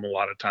stand on them a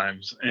lot of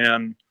times.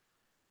 And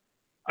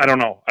I don't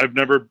know. I've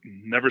never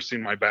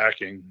seen my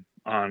backing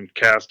on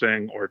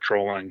casting or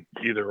trolling,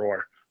 either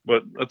or.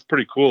 But that's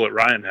pretty cool that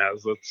Ryan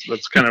has.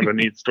 That's kind of a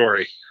neat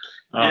story.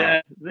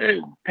 Yeah,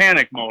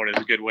 panic mode is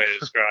a good way to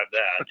describe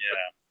that.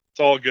 Yeah, it's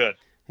all good.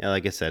 Yeah,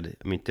 like I said,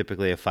 I mean,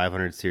 typically a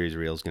 500 series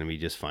reel is going to be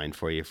just fine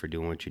for you for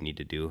doing what you need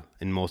to do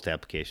in most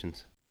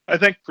applications. I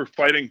think for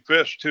fighting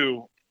fish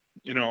too,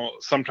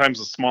 sometimes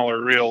a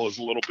smaller reel is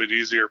a little bit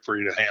easier for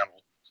you to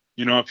handle.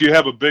 If you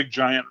have a big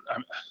giant,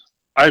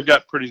 I've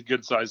got pretty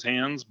good size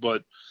hands,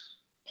 but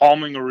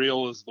palming a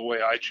reel is the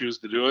way I choose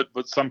to do it.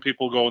 But some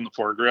people go in the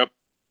foregrip.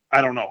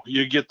 I don't know.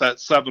 You get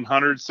that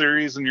 700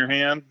 series in your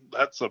hand,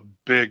 that's a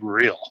big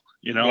reel.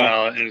 you know?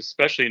 Well, and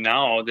especially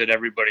now that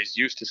everybody's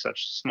used to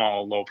such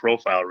small, low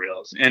profile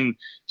reels. And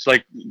it's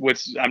like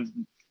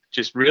I'm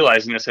just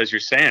realizing this as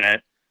you're saying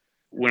it.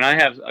 When I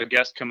have a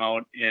guest come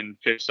out and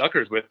fish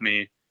suckers with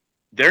me,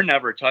 they're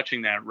never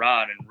touching that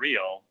rod and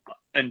reel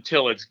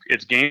until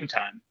it's game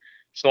time.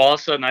 So all of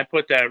a sudden I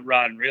put that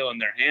rod and reel in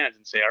their hands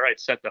and say, all right,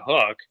 set the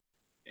hook.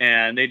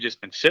 And they've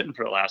just been sitting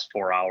for the last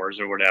 4 hours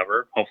or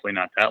whatever. Hopefully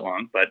not that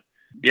long, but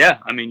yeah,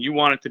 I mean, you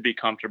want it to be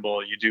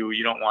comfortable.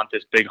 You don't want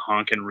this big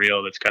honking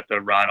reel that's got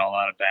the rod all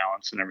out of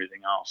balance and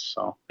everything else.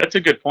 So that's a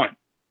good point.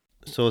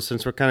 So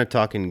since we're kind of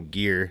talking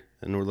gear,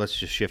 and let's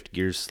just shift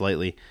gears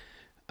slightly,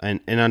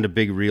 and onto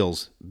big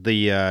reels,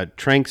 the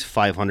Tranx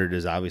 500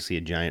 is obviously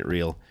a giant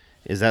reel.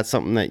 Is that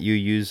something that you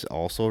use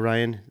also,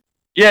 Ryan?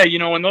 Yeah,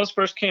 when those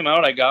first came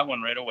out, I got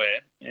one right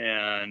away,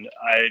 and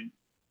I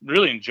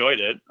really enjoyed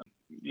it.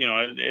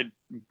 It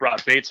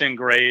brought baits in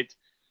great.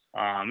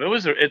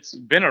 It's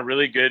been a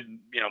really good,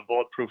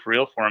 bulletproof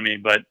reel for me,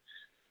 but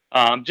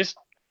just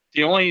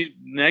the only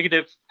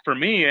negative for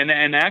me, and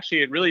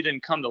actually it really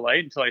didn't come to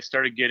light until I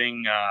started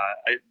getting,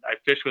 I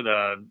fished with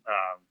a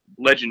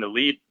Legend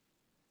Elite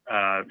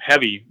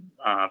heavy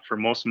for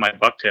most of my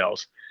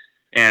bucktails.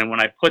 And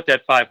when I put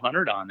that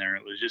 500 on there,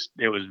 it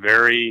was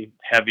very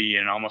heavy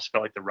and almost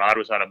felt like the rod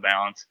was out of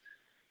balance.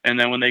 And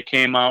then when they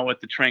came out with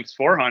the Tranx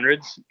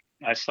 400s,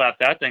 I slapped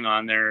that thing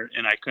on there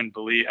and I couldn't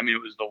believe, I mean,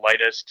 it was the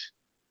lightest,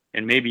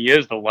 and maybe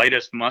is the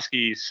lightest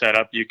muskie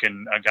setup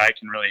a guy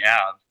can really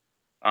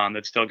have.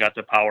 That still got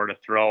the power to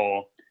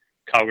throw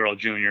Cowgirl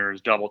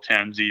Juniors, double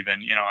tens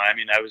even.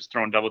 I was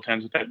throwing double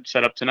tens with that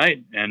setup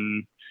tonight,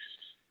 and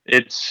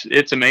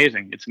it's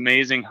amazing. It's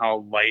amazing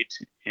how light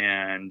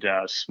and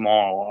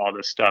small all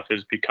this stuff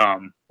has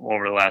become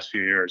over the last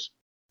few years.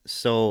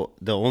 So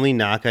the only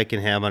knock I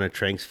can have on a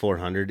Tranx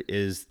 400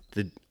 is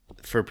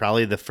for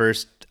probably the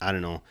first, I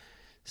don't know,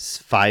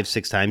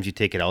 5-6 times you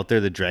take it out there,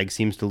 the drag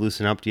seems to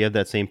loosen up. Do you have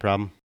that same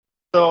problem?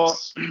 So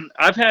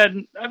I've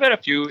had a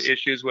few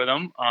issues with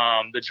them.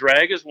 The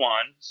drag is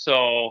one.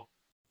 So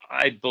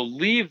I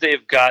believe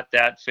they've got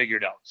that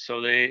figured out.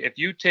 So if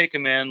you take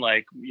them in,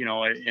 like,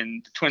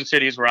 in the Twin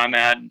Cities where I'm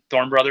at,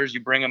 Thorn Brothers, you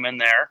bring them in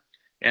there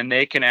and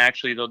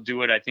they'll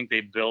do it. I think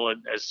they bill it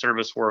as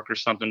service work or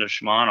something to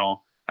Shimano.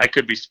 I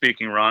could be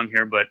speaking wrong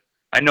here, but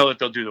I know that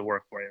they'll do the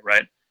work for you,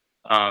 right?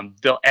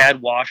 They'll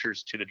add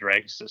washers to the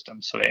drag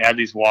system. So they add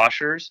these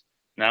washers,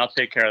 and that'll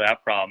take care of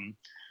that problem.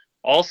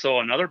 Also,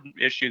 another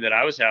issue that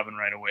I was having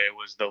right away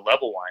was the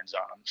level winds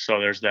on them. So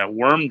there's that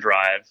worm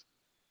drive.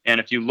 And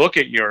if you look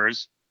at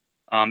yours,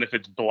 if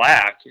it's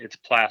black, it's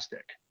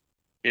plastic.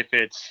 If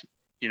it's,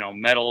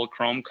 metal,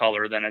 chrome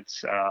color, then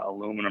it's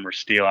aluminum or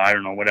steel, I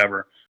don't know,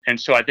 whatever. And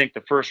so I think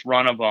the first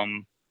run of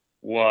them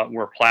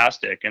were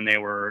plastic, and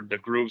the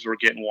grooves were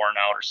getting worn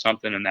out or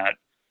something, and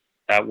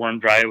that worm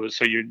drive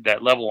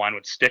that level line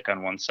would stick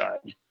on one side.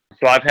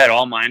 So I've had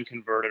all mine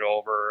converted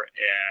over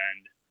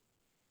and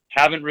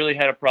haven't really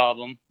had a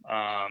problem.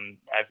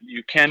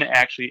 You can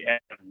actually add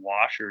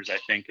washers, I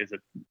think, is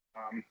it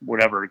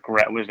whatever,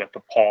 was that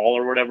the Paul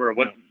or whatever,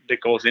 what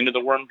that goes into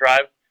the worm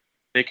drive?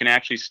 They can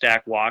actually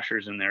stack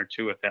washers in there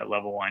too if that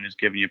level line is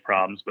giving you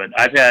problems. But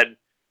I've had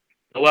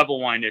the level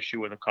wind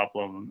issue with a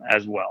couple of them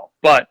as well.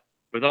 But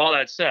with all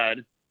that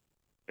said,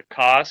 the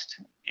cost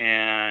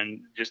and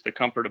just the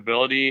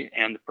comfortability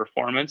and the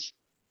performance,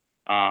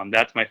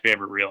 that's my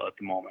favorite reel at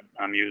the moment.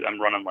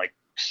 I'm running like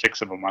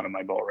 6 of them out of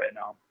my boat right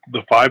now.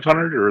 The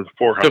 500 or the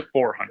 400? The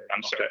 400.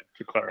 I'm sorry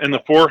to clarify. And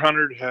the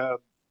 400 had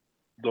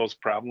those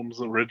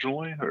problems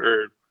originally,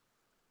 or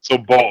so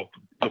both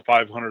the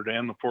 500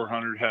 and the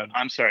 400 had?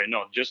 I'm sorry,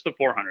 no, just the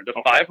 400.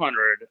 The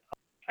 500.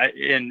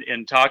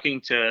 In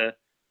talking to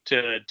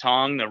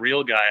Tong, the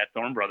reel guy at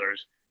Thorn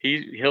Brothers,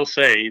 he'll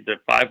say the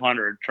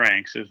 500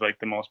 Tranx is like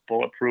the most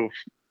bulletproof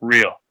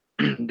reel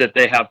that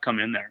they have come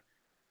in there.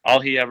 All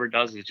he ever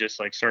does is just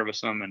like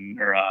service them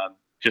or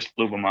just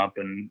lube them up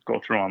and go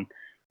through them.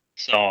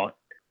 So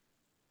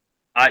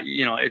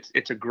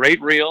it's a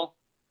great reel.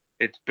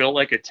 It's built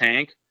like a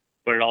tank,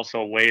 but it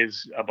also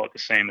weighs about the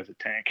same as a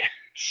tank.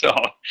 So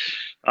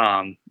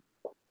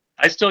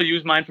I still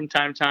use mine from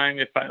time to time.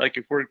 If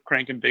we're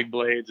cranking big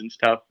blades and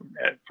stuff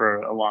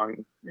for a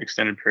long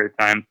extended period of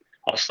time,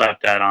 I'll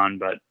slap that on.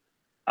 But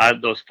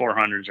those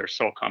 400s are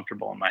so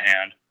comfortable in my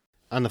hand.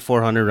 On the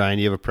 400, Ryan,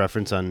 do you have a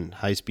preference on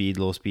high speed,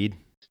 low speed?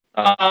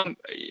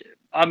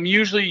 I'm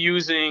usually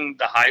using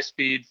the high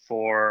speed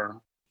for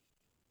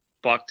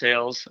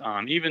bucktails.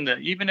 Even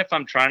if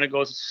I'm trying to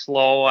go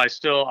slow,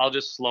 I'll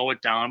just slow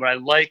it down. But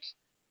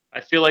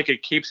I feel like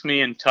it keeps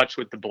me in touch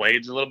with the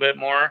blades a little bit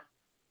more.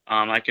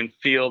 I can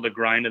feel the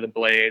grind of the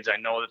blades. I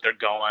know that they're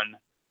going.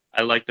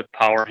 I like the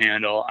power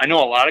handle. I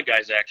know a lot of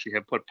guys actually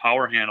have put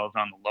power handles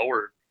on the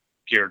lower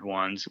geared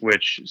ones,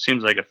 which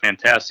seems like a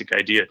fantastic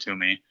idea to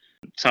me.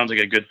 It sounds like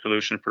a good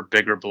solution for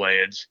bigger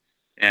blades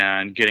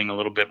and getting a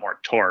little bit more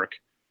torque.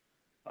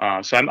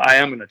 So I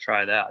am going to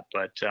try that,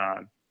 but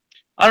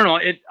I don't know.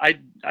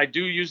 I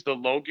do use the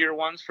low gear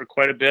ones for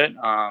quite a bit.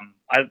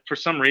 For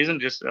some reason,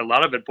 just a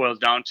lot of it boils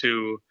down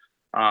to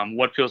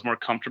what feels more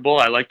comfortable.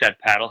 I like that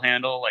paddle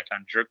handle, like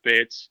on jerk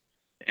baits.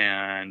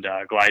 and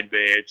glide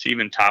baits,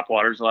 even top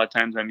waters. A lot of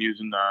times I'm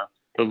using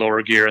the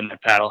lower gear and the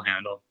paddle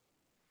handle.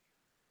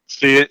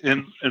 See,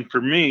 and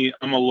for me,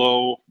 I'm a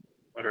low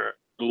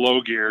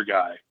gear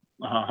guy.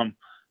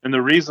 And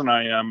the reason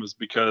I am is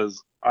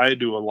because I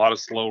do a lot of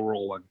slow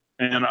rolling,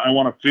 and I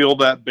want to feel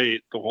that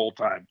bait the whole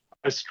time.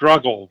 I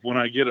struggle when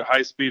I get a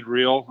high speed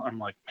reel. I'm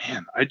like,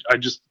 man, I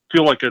just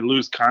feel like I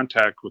lose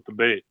contact with the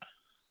bait.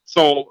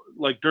 So,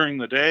 like during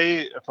the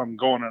day, if I'm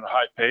going at a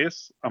high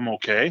pace, I'm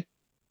okay.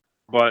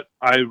 But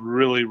I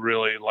really,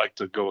 really like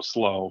to go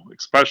slow,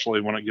 especially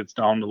when it gets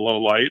down to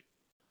low light.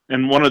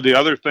 And one of the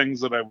other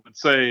things that I would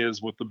say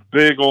is with the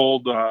big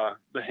old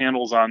the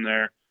handles on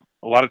there,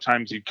 a lot of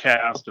times you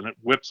cast and it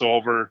whips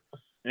over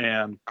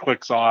and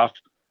clicks off.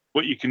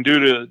 What you can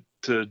do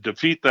to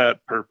defeat that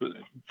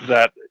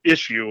that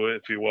issue,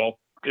 if you will,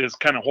 is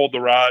kind of hold the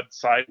rod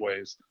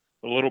sideways,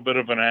 a little bit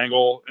of an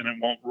angle, and it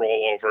won't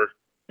roll over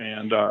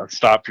and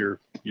stop your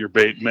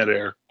bait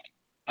midair.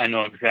 I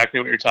know exactly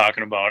what you're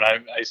talking about.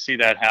 I see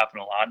that happen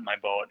a lot in my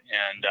boat,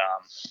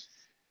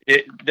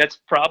 and that's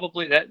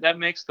probably that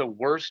makes the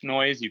worst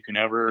noise you can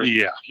ever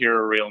hear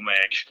a reel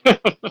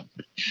make.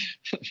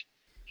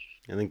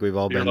 I think we've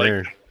all been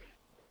there.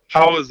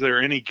 How is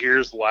there any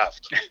gears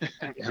left?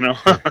 You know?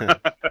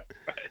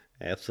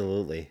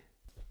 Absolutely.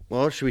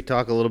 Well, should we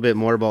talk a little bit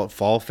more about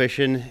fall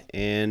fishing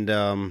and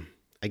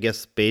I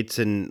guess baits,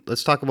 and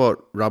let's talk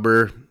about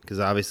rubber, because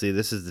obviously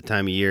this is the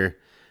time of year.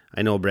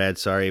 I know, Brad,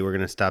 sorry, we're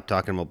going to stop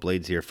talking about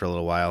blades here for a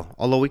little while.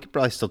 Although we could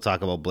probably still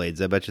talk about blades.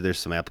 I bet you there's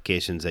some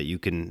applications that you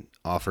can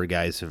offer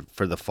guys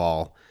for the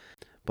fall.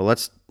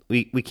 But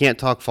we can't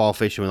talk fall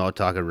fishing without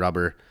talking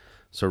rubber.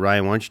 So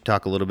Ryan, why don't you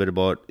talk a little bit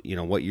about,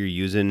 what you're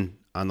using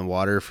on the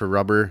water for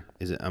rubber?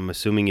 I'm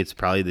assuming it's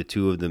probably the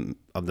two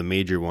of the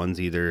major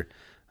ones, either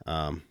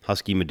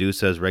Husky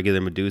Medusas, regular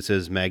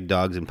Medusas, Mag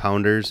Dogs, and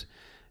Pounders.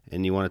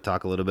 And you want to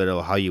talk a little bit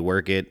about how you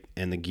work it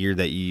and the gear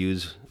that you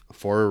use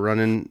for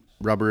running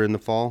rubber in the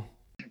fall?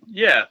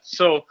 Yeah,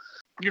 so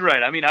you're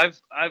right. I mean, I've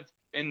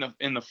in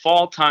the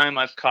fall time,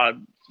 I've caught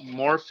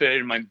more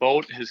fish. My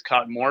boat has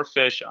caught more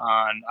fish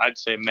on, I'd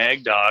say,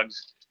 Mag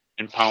Dogs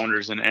and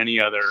Pounders than any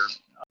other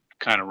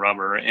kind of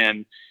rubber.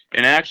 And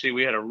actually,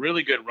 we had a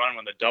really good run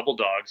when the Double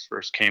Dogs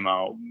first came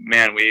out.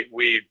 Man,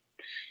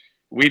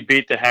 we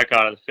beat the heck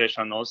out of the fish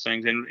on those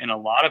things, and a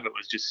lot of it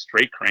was just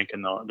straight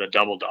cranking the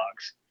Double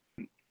Dogs.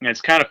 And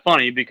it's kind of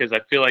funny because I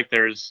feel like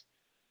there's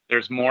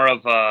more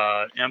of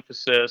a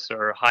emphasis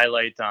or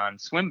highlight on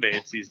swim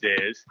baits these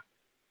days.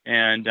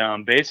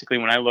 And basically,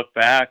 when I look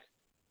back,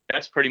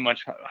 that's pretty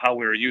much how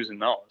we were using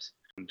those.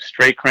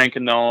 Straight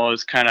cranking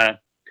those, kind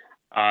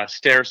of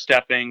stair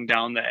stepping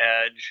down the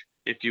edge,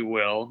 if you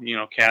will,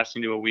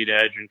 casting to a weed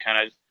edge and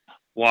kind of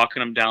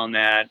walking them down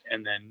that,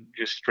 and then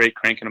just straight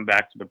cranking them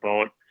back to the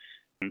boat.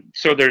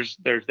 So there's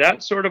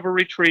that sort of a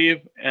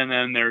retrieve, and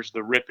then there's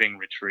the ripping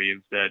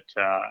retrieve that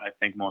I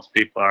think most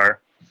people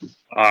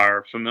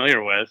are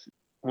familiar with.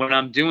 When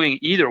I'm doing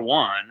either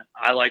one,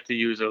 I like to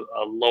use a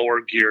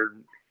lower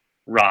geared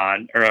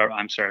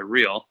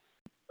reel.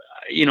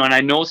 And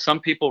I know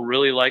some people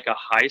really like a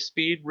high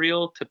speed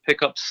reel to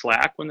pick up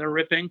slack when they're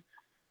ripping,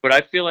 but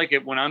I feel like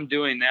when I'm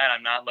doing that,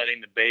 I'm not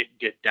letting the bait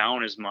get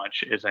down as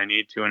much as I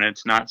need to, and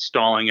it's not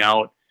stalling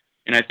out.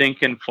 And I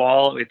think in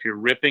fall, if you're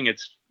ripping,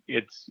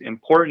 it's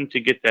important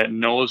to get that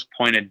nose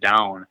pointed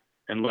down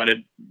and let it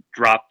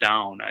drop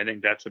down. I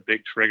think that's a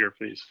big trigger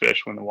for these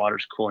fish when the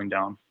water's cooling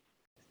down.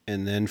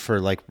 And then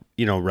for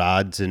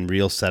rods and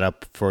reel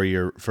setup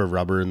for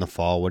rubber in the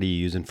fall, what are you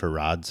using for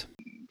rods?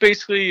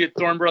 Basically,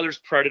 Thorne Brothers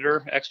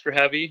Predator extra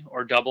heavy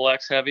or double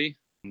X heavy.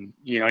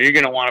 You're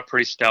going to want a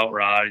pretty stout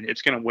rod.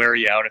 It's going to wear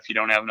you out if you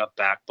don't have enough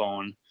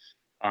backbone.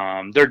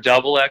 Their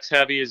double X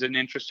heavy is an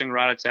interesting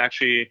rod. It's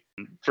actually,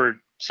 for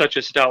such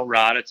a stout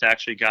rod, it's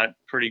actually got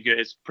pretty good.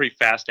 It's pretty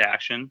fast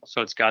action,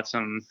 so it's got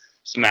some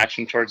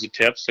action towards the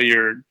tip. So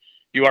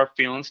you are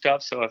feeling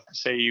stuff. So if,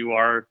 say, you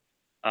are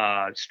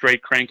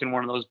straight cranking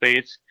one of those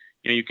baits,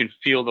 you can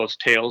feel those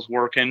tails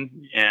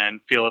working and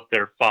feel if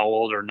they're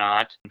fouled or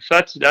not.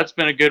 So that's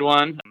been a good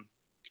one.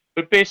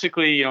 But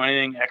basically,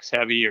 anything X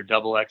heavy or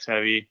double X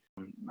heavy.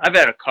 I've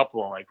had a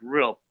couple of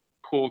real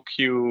cool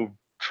Q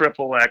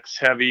triple X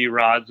heavy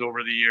rods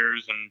over the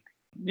years, and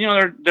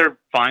they're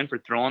fine for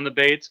throwing the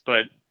baits.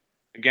 But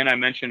again, I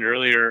mentioned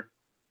earlier,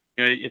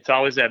 it's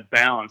always that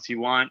balance. You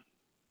want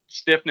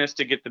stiffness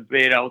to get the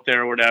bait out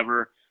there or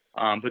whatever.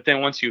 But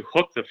then once you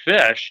hook the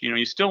fish,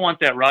 you still want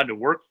that rod to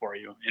work for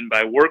you. And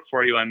by work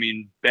for you, I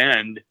mean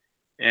bend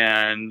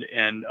and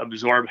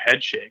absorb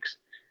head shakes.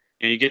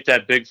 You get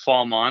that big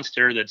fall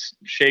monster that's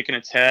shaking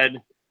its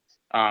head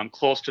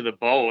close to the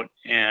boat,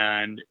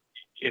 and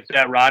if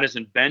that rod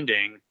isn't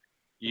bending,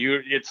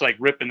 it's like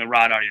ripping the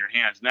rod out of your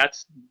hands. And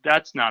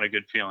that's not a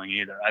good feeling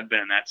either. I've been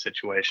in that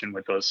situation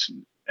with those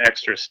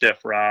extra stiff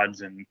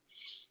rods, and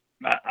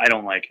I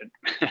don't like it.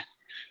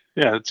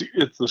 Yeah,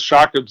 it's the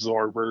shock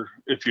absorber,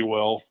 if you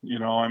will.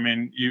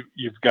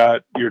 You've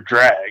got your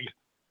drag,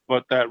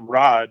 but that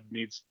rod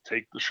needs to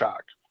take the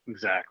shock.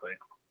 Exactly.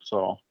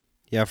 So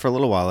yeah, for a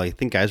little while, I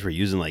think guys were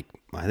using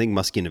I think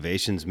Muskie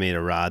Innovations made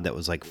a rod that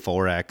was like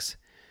 4X,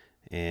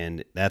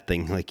 and that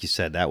thing, like you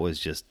said, that was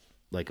just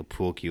like a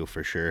pool cue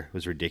for sure. It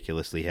was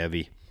ridiculously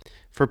heavy.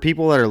 For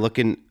people that are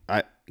looking,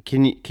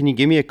 can you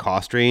give me a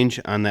cost range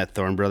on that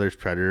Thorne Brothers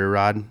Predator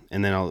rod,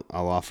 and then I'll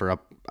offer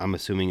up, I'm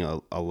assuming,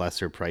 a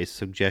lesser price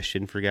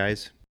suggestion for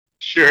guys.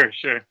 Sure.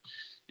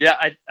 Yeah,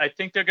 I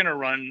think they're going to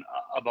run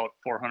about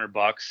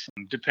 $400,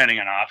 depending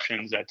on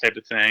options, that type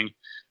of thing.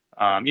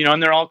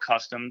 And they're all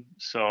custom.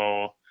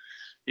 So,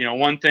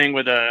 one thing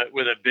with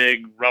a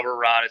big rubber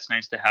rod, it's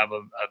nice to have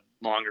a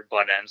longer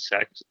butt end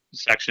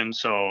section.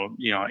 So,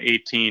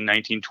 18,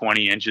 19,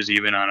 20 inches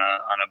even on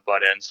a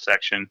butt end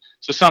section.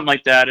 So something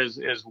like that is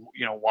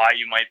why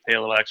you might pay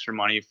a little extra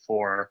money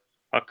for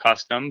a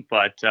custom.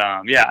 But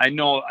yeah, I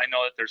know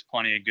that there's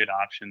plenty of good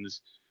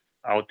options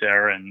out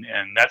there, and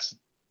that's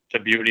the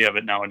beauty of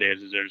it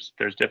nowadays, is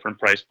there's different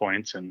price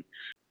points. And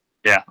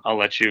yeah, I'll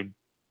let you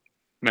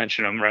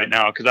mention them right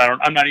now, because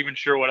I'm not even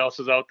sure what else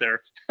is out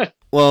there.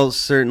 Well,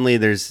 certainly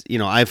there's,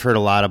 I've heard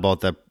a lot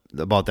about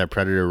that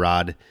Predator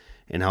rod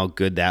and how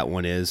good that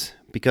one is,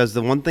 because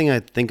the one thing I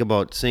think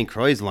about St.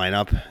 Croix's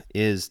lineup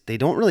is they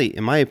don't really,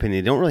 in my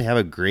opinion, they don't really have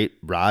a great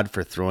rod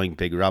for throwing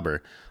big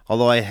rubber.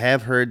 Although I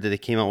have heard that they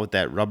came out with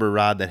that rubber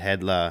rod that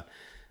had like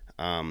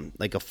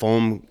a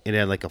foam, it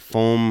had like a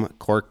foam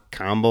cork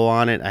combo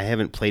on it. I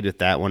haven't played with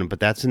that one, but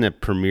that's in the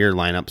Premier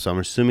lineup, so I'm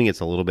assuming it's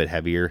a little bit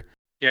heavier.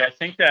 Yeah, I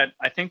think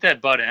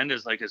that butt end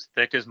is like as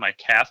thick as my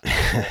calf.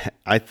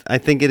 I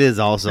think it is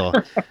also.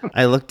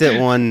 I looked at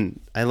one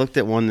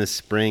this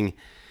spring,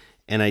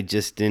 and I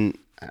just didn't.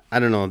 I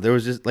don't know. There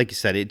was just, like you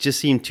said, it just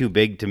seemed too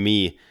big to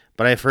me.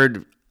 But I've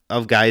heard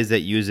of guys that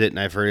use it, and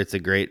I've heard it's a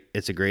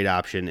great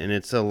option, and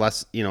it's a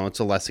less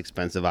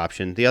expensive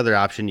option. The other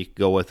option you could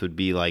go with would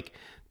be like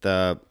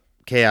the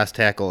Chaos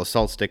Tackle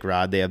Assault Stick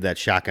rod. They have that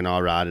shock and awe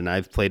rod, and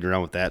I've played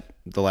around with that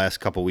the last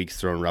couple weeks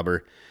throwing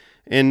rubber.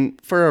 And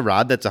for a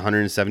rod that's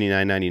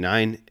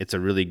 $179.99, it's a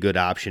really good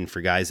option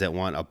for guys that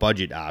want a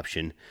budget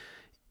option.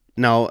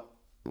 Now,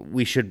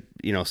 we should,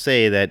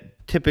 say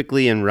that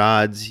typically in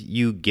rods,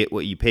 you get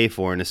what you pay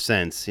for in a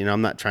sense.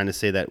 I'm not trying to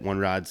say that one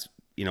rod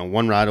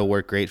will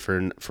work great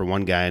for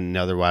one guy and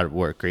another rod will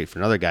work great for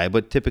another guy,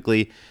 but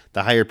typically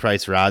the higher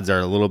priced rods are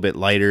a little bit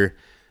lighter.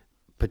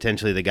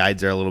 Potentially the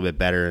guides are a little bit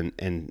better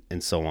and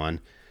so on.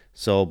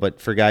 So, but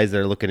for guys that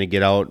are looking to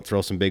get out,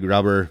 throw some big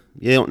rubber,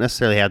 you don't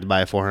necessarily have to buy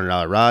a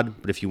 $400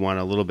 rod, but if you want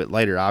a little bit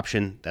lighter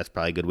option, that's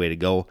probably a good way to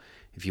go.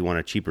 If you want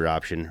a cheaper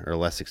option or a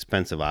less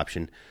expensive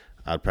option,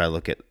 I'd probably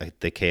look at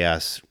the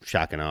Chaos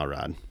Shock and Awe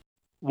rod.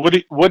 What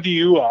do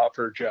you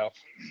offer, Jeff?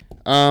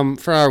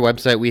 For our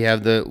website,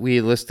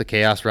 we list the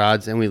Chaos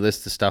rods, and we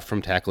list the stuff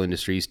from Tackle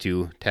Industries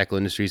too. Tackle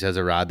Industries has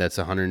a rod that's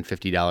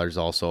 $150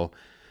 also.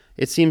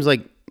 It seems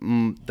like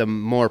the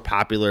more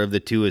popular of the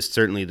two is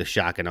certainly the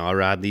Shock and Awe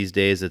rod these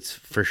days. It's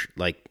for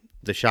like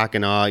the Shock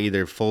and Awe,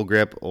 either full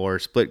grip or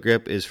split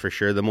grip, is for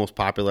sure the most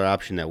popular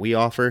option that we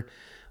offer.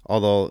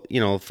 Although,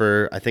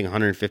 for I think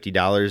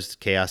 $150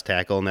 Chaos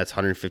Tackle, and that's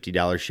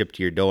 $150 shipped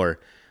to your door,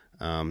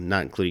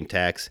 not including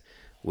tax,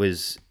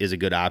 is a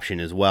good option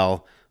as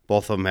well.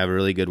 Both of them have a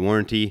really good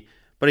warranty.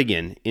 But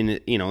again,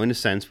 in a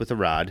sense, with a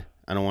rod,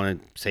 I don't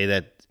want to say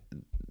that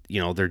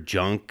they're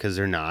junk, because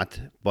they're not,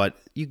 but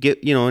you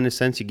get, in a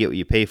sense, you get what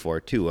you pay for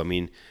too. I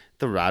mean,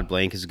 the rod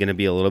blank is going to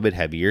be a little bit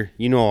heavier.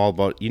 You know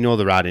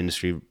the rod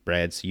industry,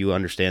 Brad, so you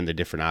understand the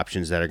different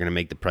options that are going to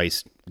make the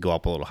price go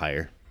up a little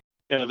higher.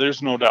 Yeah,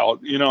 there's no doubt.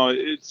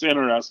 It's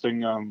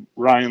interesting.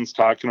 Ryan's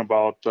talking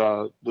about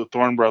the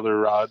Thorne Brother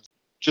rods.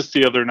 Just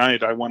the other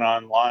night, I went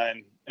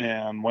online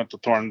and went to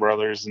Thorne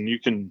Brothers, and you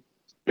can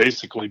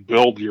basically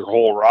build your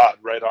whole rod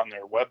right on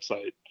their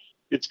website.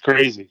 It's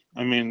crazy.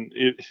 I mean,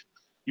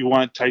 you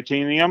want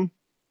titanium,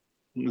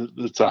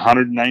 it's a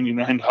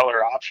 $199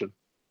 option.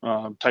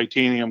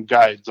 Titanium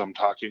guides, I'm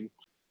talking.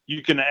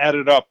 You can add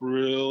it up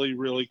really,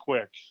 really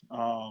quick.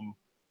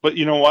 But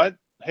you know what?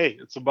 Hey,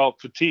 it's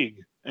about fatigue.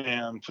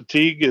 And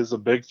fatigue is a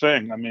big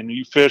thing. I mean,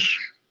 you fish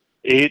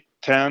 8,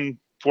 10,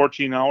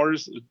 14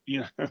 hours,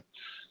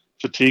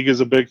 fatigue is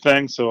a big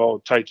thing.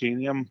 So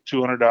titanium,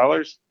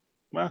 $200,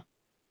 well,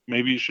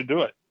 maybe you should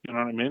do it. You know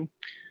what I mean?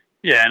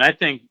 Yeah, and I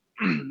think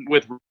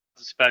with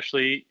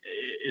especially,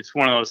 it's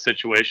one of those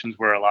situations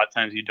where a lot of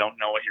times you don't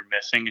know what you're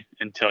missing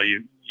until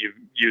you've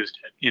used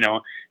it,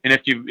 and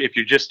if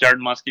you're just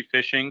starting muskie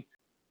fishing,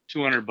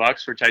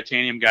 $200 for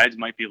titanium guides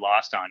might be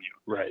lost on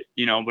you, right?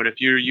 But if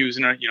you're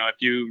using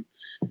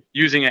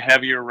using a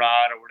heavier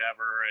rod or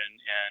whatever,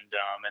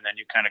 and then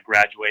you kind of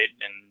graduate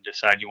and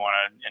decide you want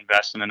to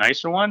invest in a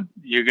nicer one,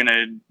 you're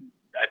gonna,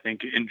 I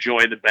think,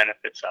 enjoy the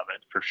benefits of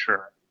it for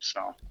sure.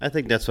 So I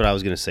think that's what I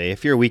was going to say.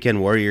 If you're a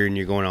weekend warrior and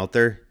you're going out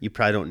there, you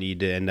probably don't need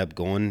to end up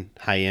going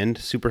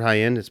super high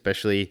end,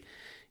 especially,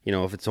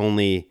 if it's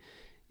only,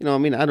 I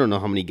don't know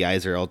how many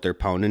guys are out there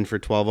pounding for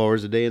 12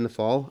 hours a day in the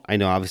fall. I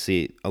know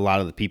obviously a lot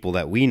of the people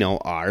that we know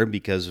are,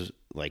 because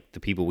like the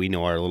people we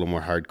know are a little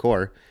more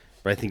hardcore,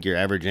 but I think your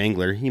average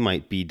angler, he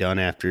might be done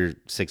after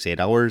 6-8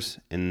 hours.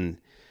 And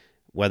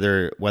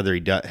whether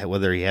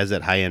he has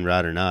that high end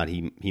rod or not,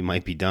 he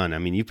might be done. I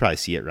mean, you probably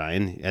see it,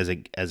 Ryan. As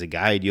a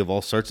guide, you have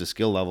all sorts of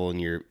skill level in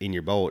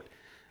your boat.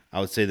 I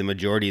would say the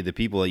majority of the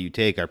people that you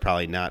take are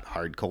probably not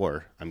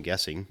hardcore, I'm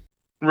guessing.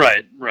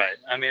 Right.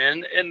 I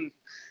mean, and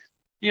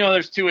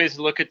there's two ways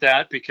to look at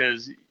that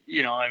because,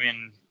 I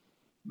mean,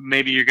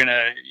 maybe you're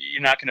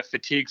not gonna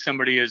fatigue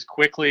somebody as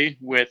quickly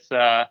with,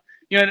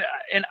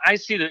 and I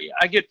see that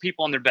I get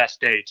people on their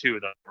best day too,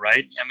 though,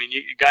 right? I mean,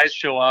 you guys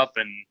show up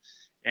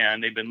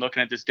and they've been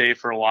looking at this day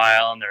for a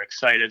while and they're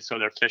excited, so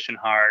they're fishing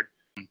hard.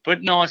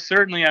 But no,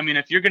 certainly, I mean,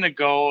 if you're gonna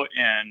go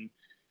and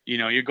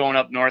you're going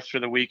up north for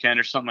the weekend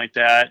or something like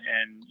that,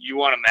 and you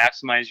want to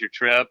maximize your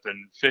trip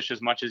and fish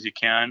as much as you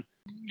can,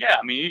 yeah,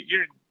 I mean,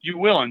 you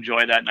will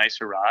enjoy that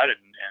nicer rod, and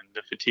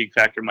the fatigue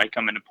factor might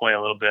come into play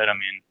a little bit. I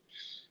mean,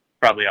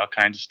 probably all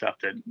kinds of stuff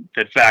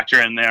that factor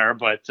in there,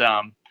 but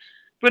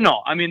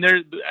no, I mean,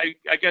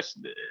 I guess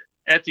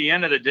at the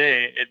end of the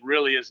day, it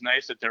really is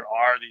nice that there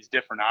are these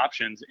different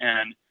options,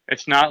 and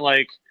it's not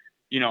like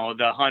the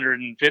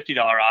 $150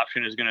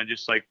 option is going to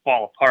just like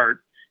fall apart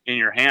in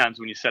your hands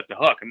when you set the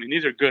hook. I mean,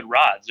 these are good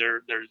rods.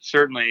 They're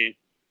certainly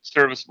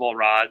serviceable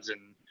rods,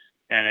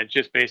 and it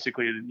just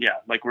basically, yeah,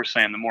 like we're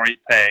saying, the more you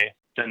pay,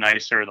 the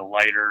nicer, the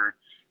lighter,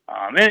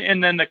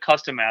 and then the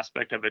custom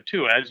aspect of it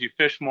too. As you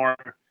fish more,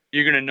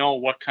 you're going to know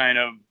what kind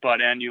of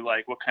butt end you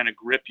like, what kind of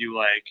grip you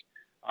like,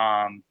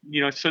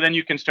 so then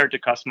you can start to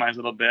customize a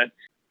little bit.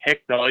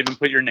 Heck, they'll even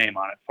put your name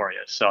on it for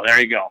you. So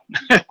there you go.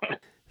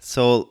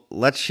 So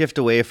let's shift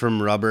away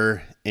from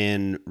rubber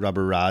and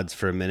rubber rods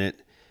for a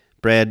minute.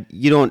 Brad,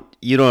 you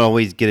don't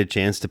always get a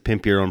chance to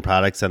pimp your own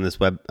products on the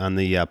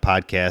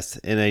podcast,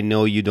 and I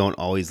know you don't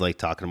always like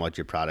talking about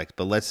your products,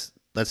 but let's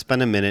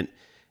spend a minute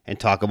and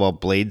talk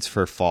about blades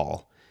for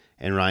fall.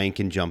 And Ryan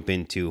can jump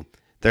into.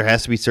 There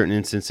has to be certain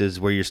instances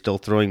where you're still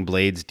throwing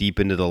blades deep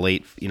into the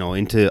late,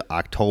 into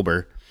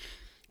October.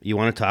 You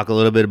want to talk a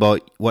little bit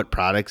about what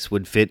products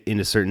would fit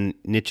into certain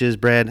niches,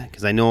 Brad?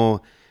 Because I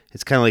know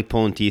it's kind of like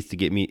pulling teeth to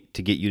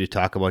get you to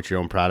talk about your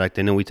own product.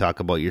 I know we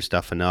talk about your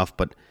stuff enough,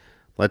 but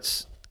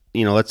let's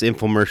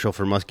infomercial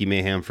for Muskie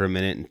Mayhem for a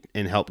minute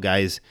and help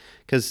guys,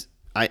 because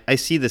I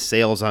see the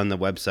sales on the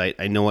website.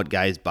 I know what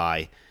guys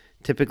buy.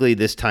 Typically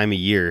this time of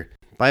year,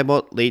 by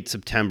about late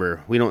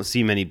September, we don't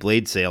see many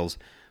blade sales,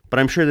 but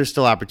I'm sure there's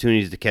still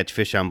opportunities to catch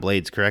fish on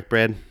blades, correct,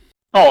 Brad?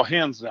 Oh,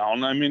 hands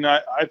down. I mean,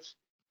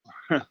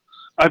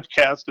 I've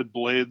casted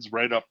blades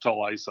right up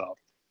till ice up.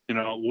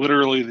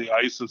 Literally the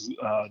ice is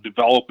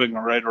developing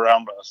right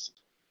around us.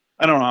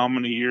 I don't know how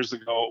many years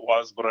ago it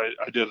was, but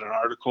I did an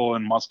article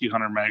in Muskie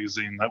Hunter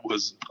magazine that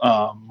was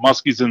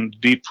muskies in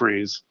deep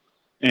freeze.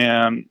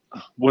 And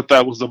what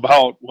that was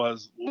about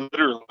was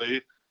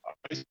literally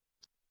ice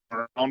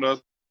around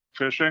us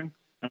fishing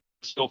and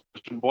still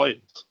fishing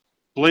blades.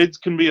 Blades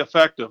can be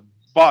effective,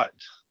 but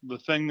the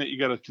thing that you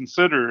got to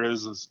consider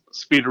is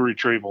speed of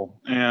retrieval.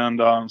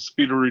 And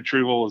speed of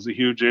retrieval is a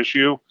huge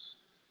issue.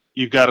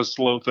 You got to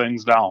slow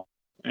things down.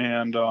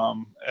 And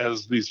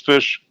as these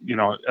fish,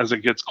 as it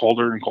gets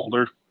colder and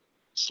colder,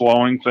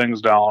 slowing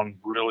things down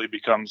really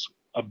becomes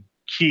a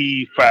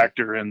key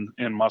factor in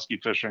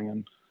muskie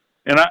fishing.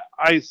 And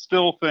I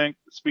still think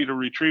speed of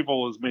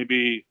retrieval is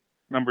maybe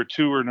number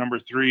 2 or number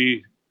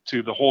 3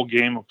 to the whole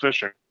game of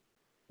fishing.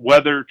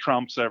 Weather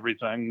trumps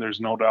everything. There's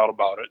no doubt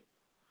about it.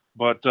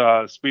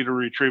 But speed of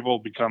retrieval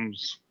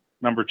becomes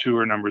number 2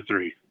 or number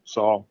 3.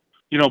 So,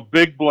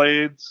 big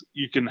blades,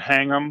 you can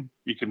hang them,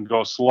 you can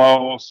go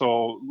slow.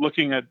 So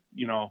looking at,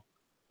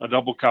 a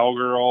double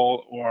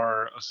cowgirl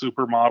or a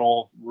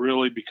supermodel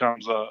really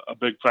becomes a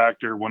big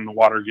factor when the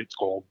water gets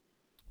cold.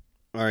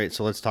 All right,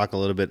 so let's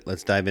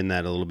dive in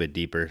that a little bit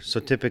deeper. So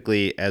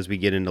typically as we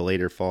get into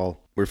later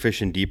fall, we're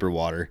fishing deeper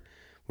water.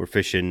 We're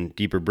fishing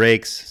deeper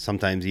breaks,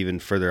 sometimes even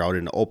further out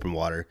into open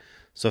water.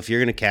 So if you're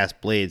going to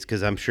cast blades,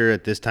 because I'm sure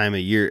at this time of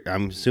year,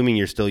 I'm assuming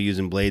you're still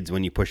using blades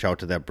when you push out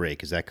to that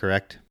break. Is that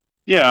correct?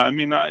 Yeah, I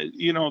mean,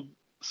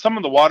 some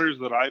of the waters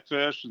that I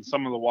fish and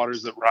some of the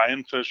waters that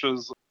Ryan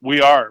fishes,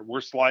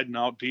 we're sliding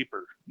out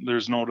deeper.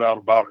 There's no doubt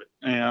about it.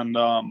 And,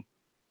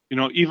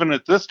 even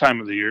at this time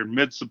of the year,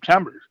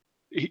 mid-September,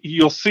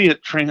 you'll see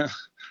it.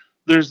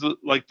 There's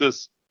like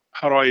this,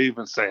 how do I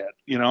even say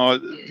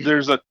it?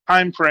 There's a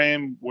time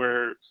frame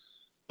where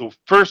the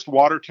first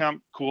water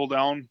temp cool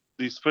down,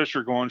 these fish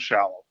are going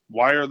shallow.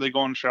 Why are they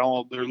going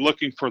shallow? They're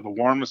looking for the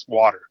warmest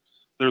water.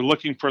 They're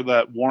looking for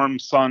that warm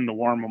sun to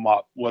warm them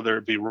up, whether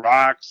it be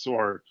rocks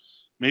or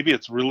maybe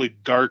it's really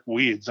dark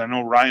weeds. I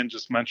know Ryan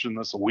just mentioned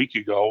this a week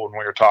ago when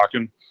we were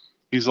talking.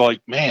 He's like,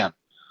 man,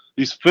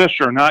 these fish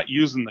are not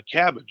using the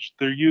cabbage.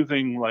 They're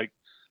using like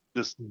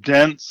this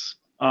dense,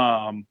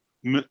 not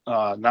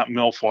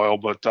milfoil,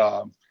 but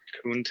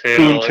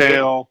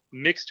coontail.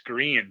 Mixed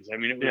greens. I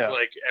mean, it was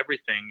like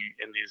everything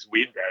in these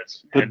weed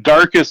beds. The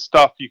darkest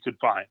stuff you could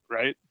find,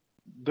 right?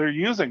 They're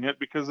using it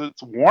because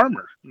it's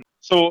warmer.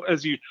 So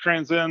as you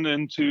transcend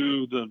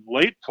into the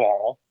late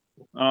fall,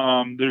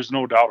 there's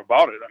no doubt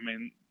about it. I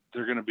mean,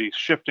 they're going to be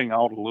shifting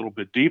out a little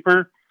bit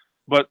deeper,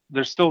 but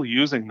they're still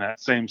using that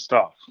same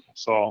stuff.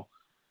 So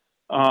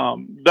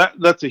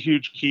That's a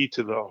huge key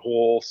to the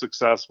whole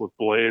success with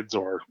blades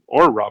or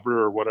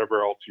rubber or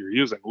whatever else you're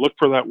using. Look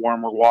for that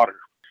warmer water.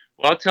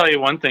 Well, I'll tell you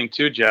one thing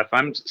too, Jeff.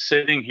 I'm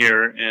sitting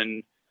here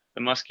in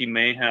the Muskie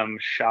Mayhem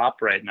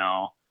shop right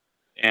now,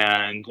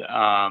 and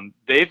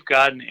they've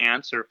got an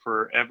answer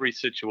for every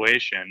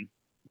situation,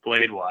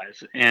 blade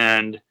wise.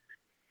 And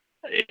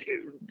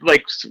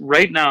like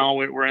right now,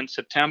 we're in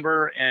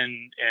September,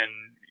 and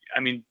I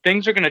mean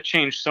things are going to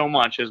change so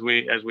much as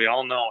we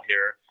all know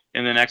here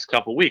in the next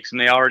couple of weeks,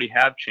 and they already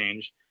have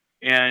changed.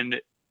 And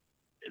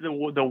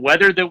the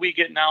weather that we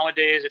get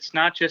nowadays, it's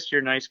not just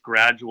your nice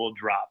gradual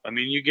drop. I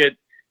mean, you get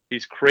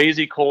these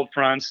crazy cold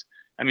fronts.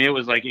 I mean, it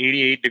was like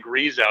 88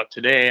 degrees out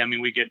today. I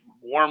mean, we get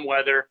warm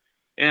weather,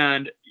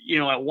 and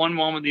at one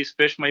moment these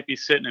fish might be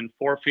sitting in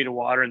 4 feet of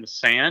water in the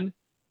sand,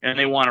 and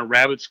they want a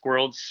rabid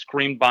squirrel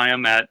scream by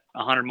them at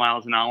 100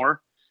 miles an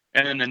hour,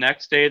 and then the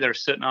next day they're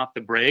sitting off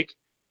the break,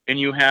 and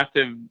you have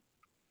to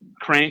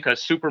crank a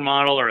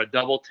supermodel or a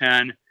double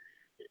 10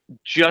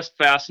 just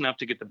fast enough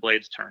to get the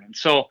blades turning.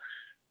 So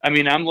I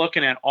mean, I'm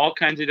looking at all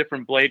kinds of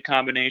different blade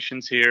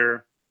combinations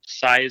here,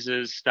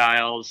 sizes,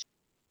 styles.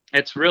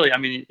 It's really, I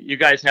mean, you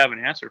guys have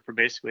an answer for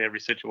basically every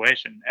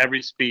situation,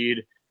 every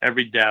speed,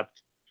 every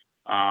depth,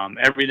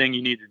 everything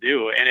you need to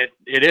do. And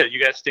it is,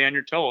 you got to stay on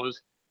your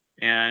toes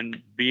and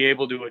be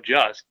able to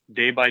adjust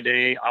day by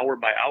day, hour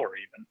by hour,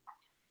 even.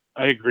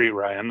 I agree,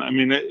 Ryan. I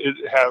mean, it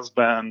has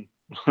been,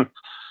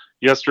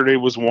 yesterday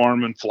was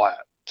warm and flat.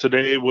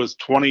 Today was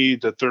 20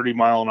 to 30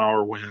 mile an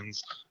hour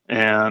winds,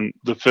 and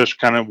the fish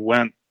kind of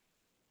went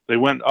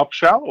up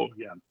shallow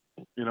again,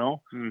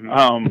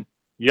 Mm-hmm.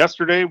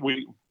 Yesterday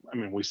we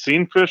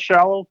seen fish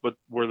shallow, but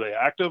were they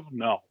active?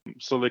 No.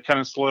 So they kind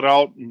of slid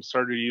out and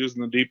started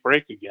using the deep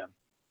break again.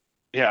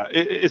 Yeah,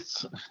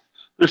 it's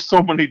there's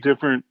so many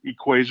different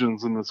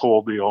equations in this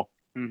whole deal.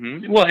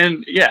 Mm-hmm. Well,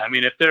 and yeah, I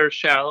mean, if they're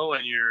shallow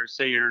and you're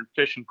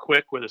fishing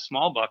quick with a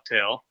small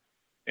bucktail,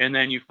 and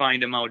then you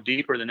find them out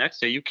deeper the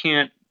next day, you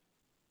can't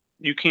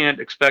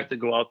expect to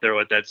go out there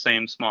with that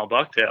same small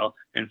bucktail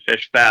and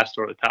fish fast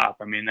over the top.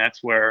 I mean,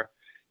 that's where,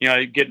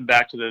 getting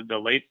back to the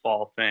late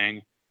fall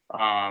thing,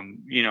 well,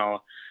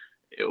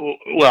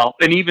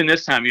 and even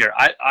this time of year,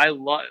 I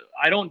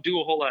don't do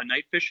a whole lot of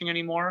night fishing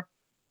anymore,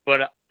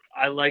 but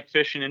I like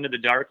fishing into the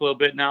dark a little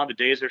bit now. The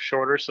days are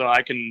shorter, so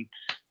I can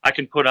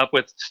put up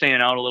with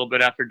staying out a little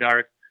bit after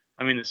dark.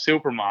 I mean, the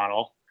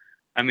supermodel,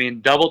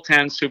 double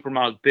 10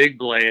 supermodels, big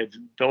blades,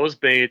 those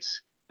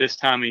baits this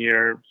time of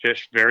year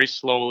fish very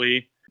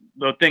slowly.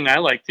 The thing I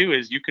like too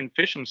is you can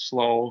fish them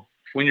slow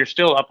when you're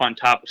still up on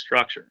top of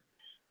structure.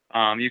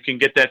 You can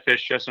get that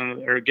fish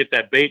get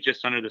that bait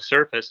just under the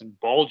surface and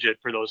bulge it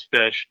for those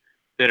fish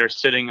that are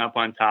sitting up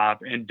on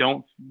top and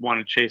don't want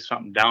to chase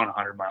something down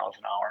 100 miles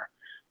an hour,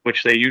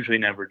 which they usually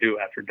never do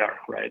after dark,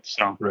 right?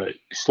 So right,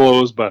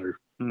 slow is better.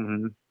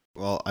 Mm-hmm.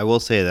 Well, I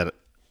will say that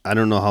I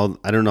don't know how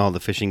the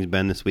fishing's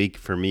been this week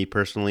for me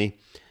personally.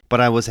 But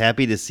I was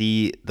happy to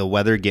see the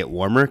weather get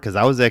warmer because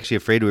I was actually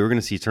afraid we were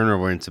going to see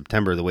turnover in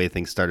September the way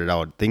things started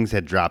out. Things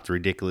had dropped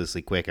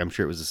ridiculously quick. I'm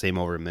sure it was the same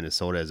over in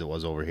Minnesota as it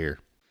was over here.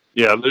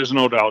 Yeah, there's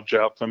no doubt,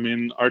 Jeff. I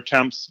mean, our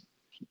temps,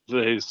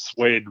 they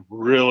swayed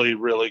really,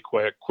 really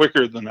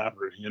quicker than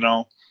ever,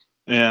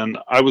 And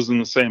I was in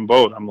the same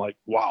boat. I'm like,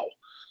 wow.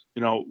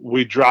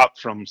 We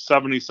dropped from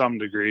 70-some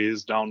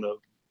degrees down to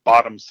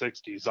bottom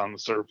 60s on the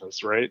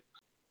surface, right?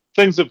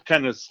 Things have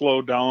kind of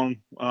slowed down.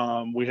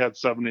 We had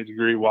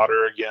 70-degree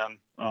water again.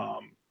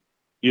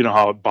 You know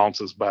how it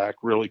bounces back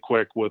really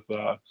quick with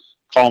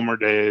calmer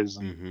days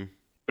and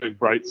big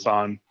bright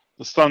sun.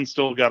 The sun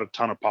still got a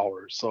ton of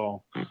power,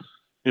 so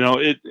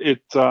it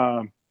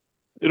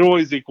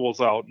always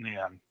equals out in the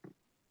end.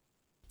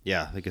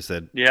 Yeah, like I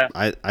said, yeah,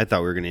 I thought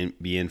we were going to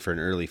be in for an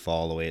early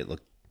fall the way it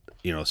looked.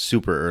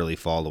 Super early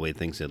fall the way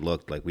things had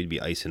looked. Like we'd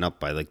be icing up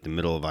by like the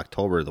middle of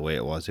October the way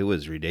it was. It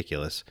was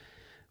ridiculous,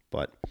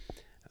 but.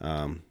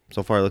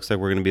 So far, it looks like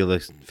we're going to be able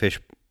to fish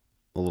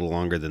a little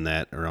longer than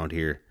that around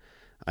here.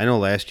 I know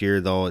last year,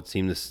 though, it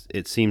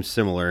seems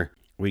similar.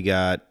 We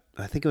got,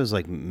 I think it was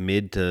like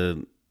mid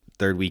to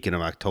third weekend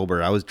of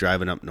October. I was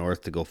driving up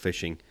north to go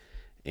fishing,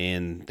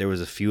 and there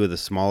was a few of the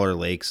smaller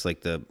lakes,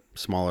 like the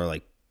smaller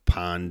like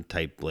pond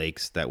type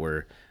lakes that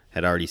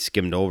had already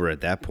skimmed over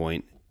at that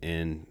point,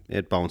 and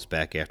it bounced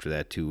back after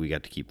that too. We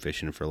got to keep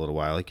fishing for a little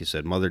while. Like you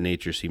said, Mother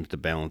Nature seems to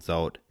balance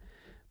out,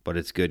 but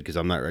it's good because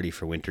I'm not ready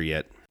for winter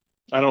yet.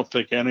 I don't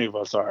think any of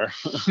us are.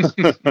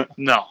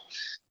 No,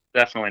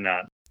 definitely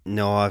not.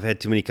 No, I've had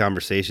too many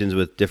conversations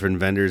with different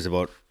vendors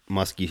about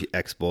muskie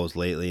expos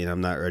lately, and I'm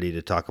not ready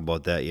to talk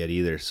about that yet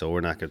either. So we're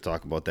not going to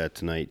talk about that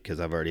tonight because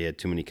I've already had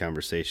too many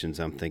conversations.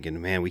 I'm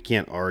thinking, man, we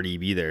can't already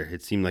be there.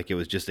 It seemed like it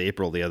was just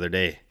April the other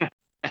day.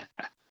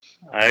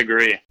 I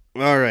agree.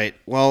 All right.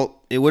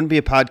 Well, it wouldn't be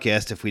a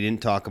podcast if we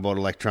didn't talk about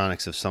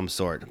electronics of some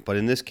sort. But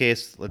in this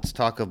case, let's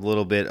talk a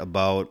little bit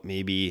about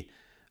maybe...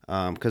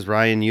 because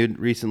Ryan, you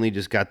recently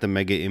just got the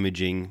Mega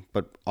Imaging,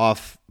 but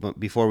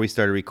before we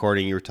started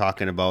recording, you were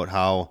talking about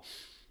how,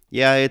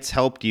 yeah, it's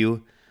helped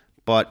you,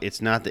 but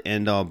it's not the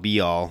end all be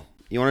all.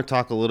 You want to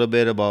talk a little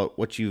bit about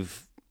what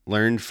you've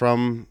learned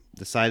from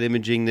the side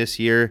imaging this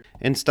year,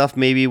 and stuff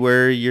maybe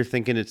where you're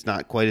thinking it's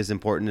not quite as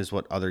important as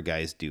what other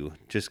guys do.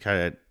 Just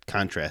kind of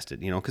contrast it,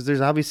 because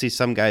there's obviously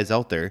some guys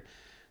out there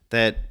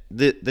that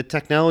the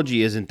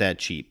technology isn't that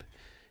cheap,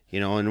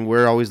 and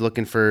we're always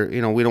looking for,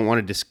 we don't want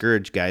to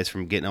discourage guys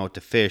from getting out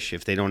to fish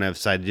if they don't have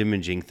side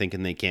imaging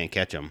thinking they can't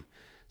catch them.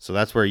 So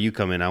that's where you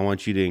come in. I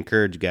want you to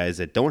encourage guys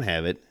that don't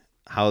have it,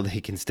 how they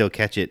can still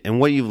catch it, and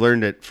what you've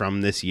learned it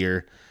from this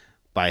year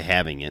by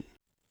having it.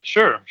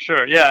 Sure.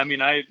 Yeah, I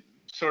mean, I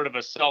sort of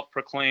a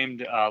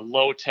self-proclaimed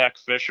low-tech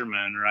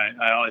fisherman, right?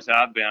 I always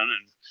have been,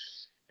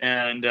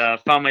 and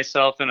found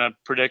myself in a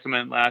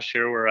predicament last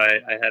year where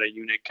I had a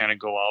unit kind of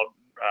go out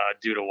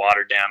due to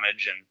water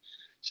damage, and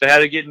so I had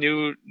to get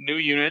new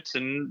units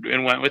and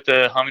went with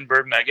the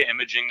Humminbird Mega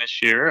Imaging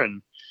this year,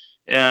 and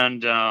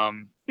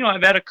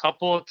I've had a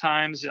couple of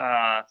times,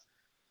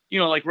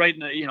 like right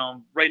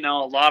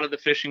now, a lot of the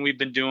fishing we've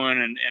been doing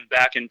and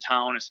back in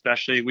town,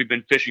 especially, we've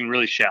been fishing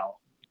really shallow.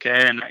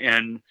 Okay.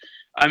 And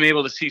I'm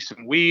able to see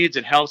some weeds.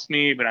 It helps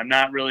me, but I'm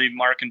not really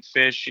marking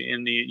fish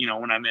in the,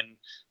 when I'm in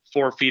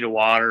 4 feet of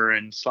water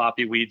and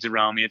sloppy weeds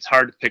around me. It's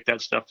hard to pick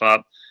that stuff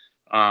up.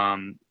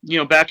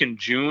 Back in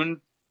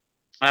June,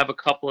 I have a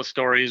couple of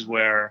stories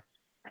where,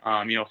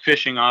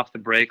 fishing off the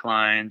break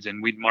lines,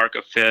 and we'd mark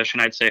a fish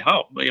and I'd say,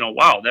 oh,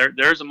 wow,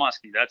 there's a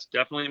muskie. That's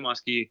definitely a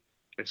muskie.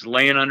 It's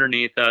laying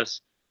underneath us.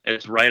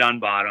 It's right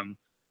on bottom.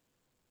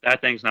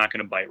 That thing's not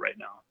going to bite right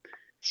now.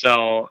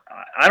 So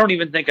I don't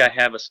even think I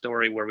have a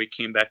story where we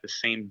came back the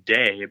same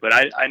day, but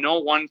I know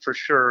one for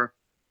sure.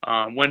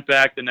 Went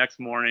back the next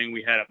morning.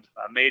 We had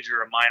a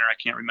major or minor, I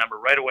can't remember,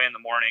 right away in the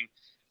morning.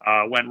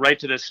 Went right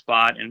to this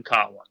spot and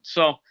caught one.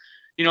 So,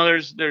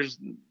 there's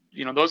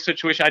those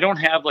situations. I don't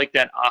have like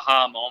that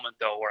aha moment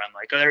though, where I'm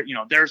like,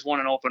 oh, there's one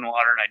in open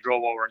water, and I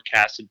drove over and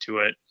casted to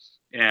it,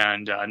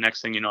 and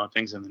next thing you know,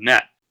 things in the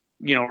net.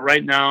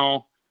 Right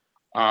now,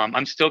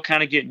 I'm still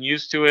kind of getting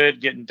used to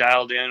it, getting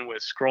dialed in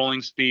with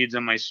scrolling speeds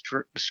on my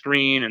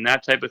screen and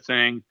that type of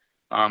thing.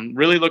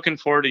 Really looking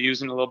forward to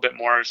using a little bit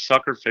more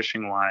sucker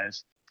fishing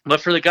wise.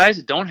 But for the guys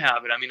that don't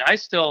have it,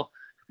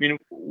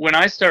 when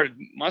I started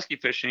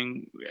muskie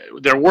fishing,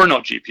 there were no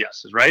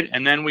GPSs, right?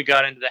 And then we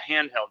got into the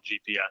handheld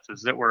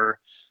GPSs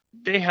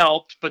they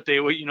helped, but they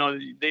were,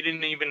 they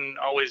didn't even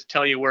always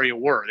tell you where you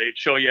were. They'd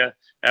show you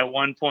at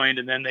one point,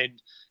 and then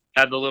they'd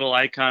have the little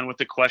icon with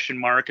the question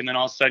mark, and then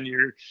all of a sudden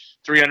you're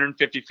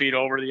 350 feet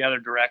over the other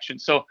direction.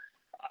 So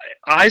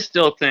I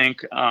still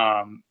think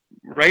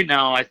right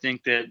now, I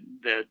think that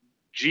the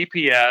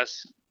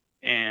GPS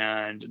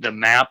and the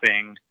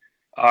mapping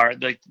are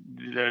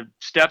the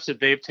steps that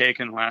they've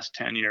taken the last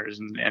 10 years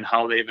and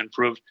how they've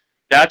improved.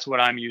 That's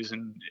what I'm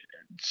using.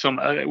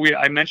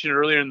 I mentioned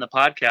earlier in the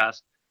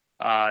podcast,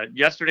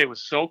 yesterday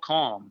was so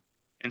calm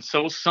and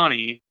so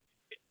sunny.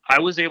 I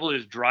was able to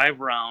just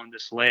drive around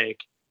this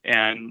lake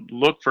and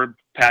look for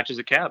patches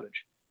of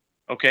cabbage.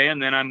 Okay.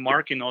 And then I'm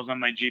marking those on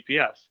my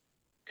GPS.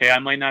 Okay. I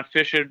might not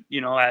fish it,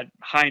 at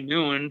high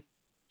noon,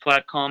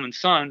 flat, calm, and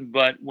sun,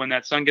 but when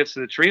that sun gets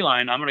to the tree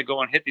line, I'm going to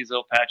go and hit these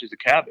little patches of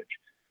cabbage.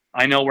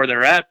 I know where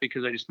they're at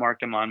because I just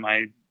marked them on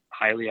my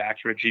highly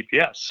accurate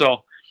GPS.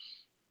 So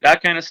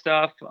that kind of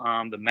stuff,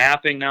 the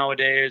mapping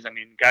nowadays,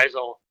 guys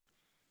will,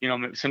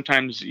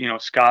 sometimes,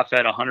 scoff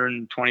at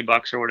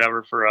 $120 or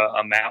whatever for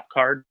a map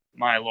card.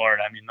 My Lord.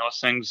 Those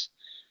things,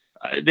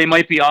 they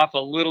might be off a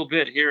little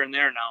bit here and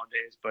there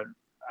nowadays, but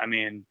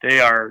they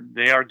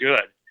are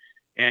good,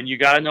 and you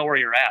got to know where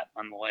you're at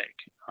on the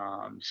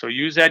lake. So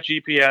use that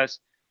GPS,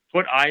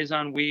 put eyes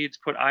on weeds,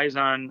 put eyes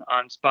on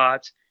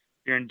spots.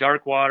 If you're in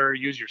dark water,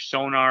 use your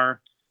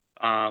sonar,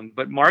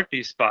 but mark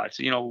these spots.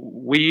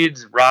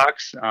 Weeds,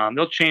 rocks,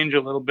 they'll change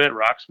a little bit.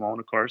 Rocks won't,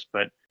 of course,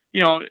 but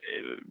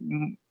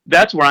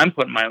that's where I'm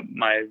putting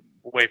my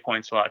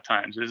waypoints a lot of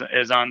times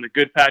is on the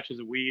good patches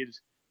of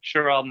weeds.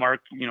 Sure, I'll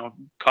mark,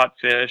 caught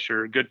fish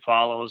or good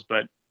follows,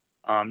 but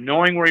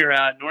knowing where you're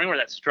at, knowing where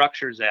that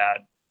structure's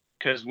at,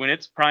 because when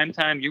it's prime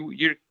time,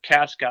 your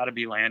cast got to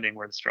be landing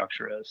where the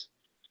structure is.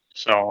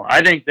 So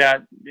I think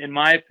that, in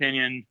my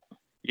opinion,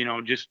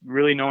 just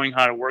really knowing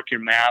how to work your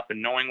map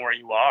and knowing where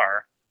you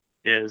are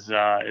is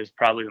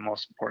probably the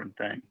most important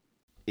thing.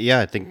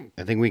 Yeah, I think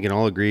we can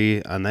all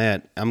agree on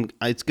that.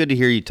 It's good to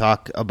hear you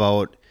talk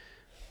about,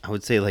 I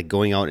would say, like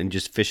going out and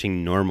just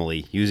fishing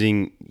normally,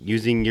 using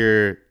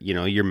your,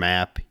 your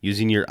map,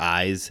 using your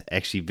eyes,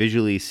 actually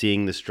visually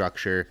seeing the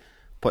structure,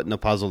 putting the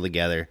puzzle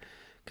together.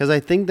 Because I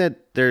think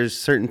that there's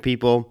certain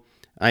people,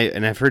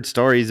 I've heard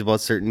stories about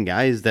certain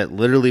guys that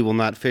literally will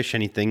not fish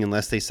anything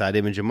unless they side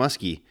image a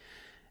muskie.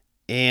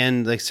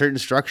 And like certain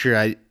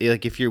structure,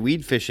 if you're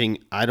weed fishing,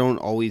 I don't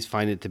always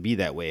find it to be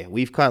that way.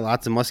 We've caught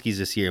lots of muskies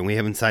this year, and we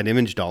haven't side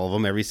imaged all of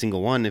them, every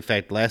single one. In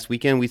fact, last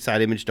weekend we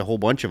side imaged a whole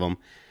bunch of them,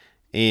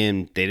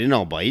 and they didn't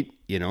all bite.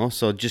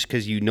 So just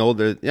because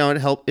they're,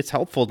 it's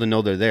helpful to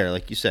know they're there.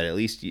 Like you said, at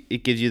least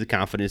it gives you the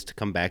confidence to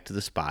come back to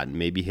the spot and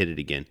maybe hit it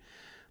again.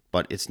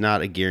 But it's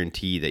not a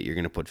guarantee that you're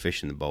going to put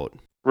fish in the boat.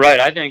 Right.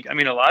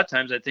 A lot of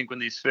times I think when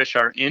these fish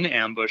are in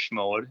ambush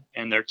mode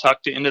and they're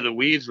tucked into the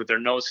weeds with their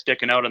nose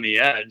sticking out on the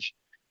edge,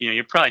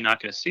 you're probably not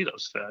going to see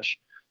those fish.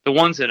 the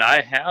ones that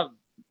I have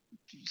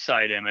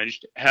side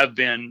imaged have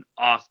been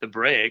off the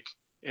break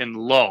and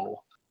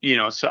low,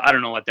 so I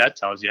don't know what that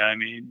tells you. I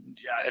mean,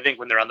 yeah, I think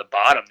when they're on the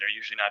bottom, they're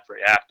usually not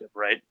very active,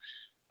 right?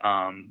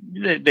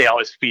 They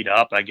always speed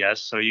up, I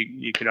guess. So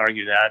you could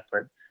argue that,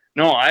 but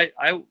no,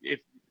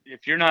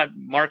 if you're not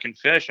marking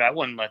fish, I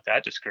wouldn't let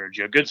that discourage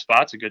you. A good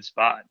spot's a good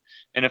spot.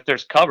 And if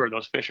there's cover,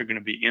 those fish are going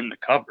to be in the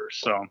cover.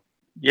 So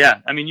yeah,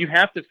 I mean, you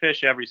have to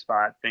fish every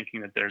spot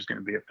thinking that there's going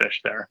to be a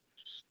fish there,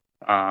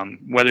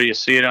 whether you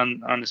see it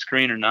on the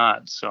screen or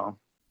not. So,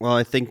 well,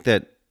 I think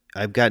that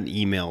I've gotten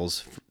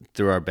emails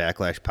through our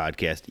Backlash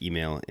podcast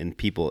email, and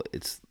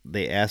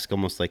they ask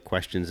almost like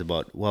questions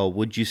about, well,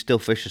 would you still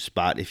fish a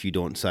spot if you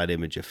don't side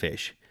image a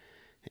fish?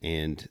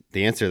 And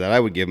the answer that I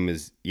would give them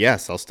is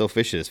yes, I'll still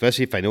fish it,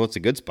 especially if I know it's a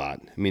good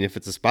spot. I mean, if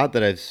it's a spot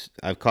that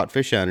I've caught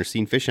fish on or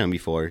seen fish on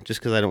before, just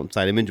because I don't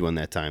side image one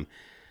that time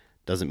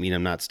doesn't mean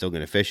I'm not still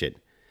going to fish it.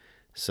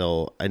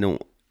 So I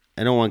don't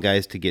want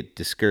guys to get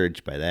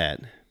discouraged by that.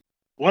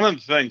 One of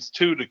the things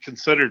too to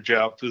consider,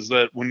 Jeff, is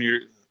that when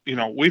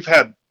we've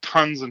had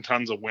tons and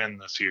tons of wind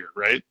this year,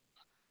 right?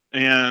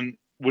 And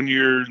when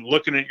you're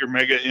looking at your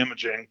mega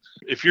imaging,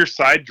 if you're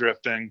side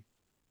drifting,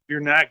 you're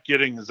not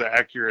getting as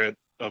accurate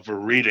of a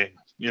reading,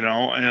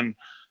 and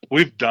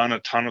we've done a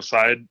ton of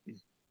side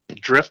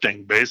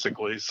drifting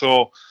basically.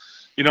 So,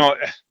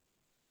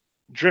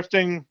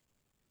 drifting,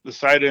 the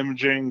side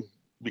imaging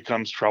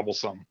becomes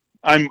troublesome.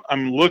 I'm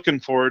looking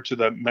forward to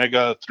that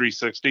Mega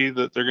 360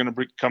 that they're going to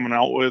be coming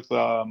out with.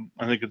 I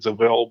think it's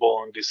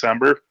available in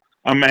December.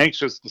 I'm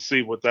anxious to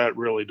see what that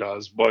really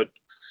does, but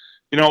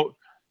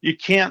you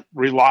can't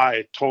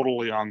rely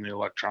totally on the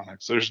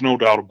electronics. There's no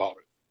doubt about it.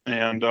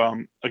 And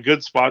a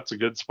good spot's a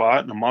good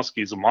spot, and a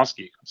muskie's a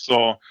muskie.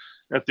 So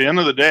at the end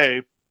of the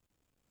day,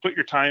 put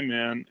your time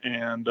in,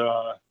 and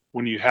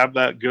when you have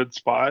that good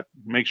spot,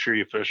 make sure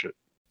you fish it.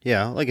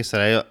 Yeah, like I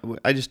said,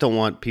 I just don't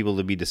want people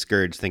to be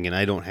discouraged thinking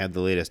I don't have the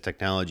latest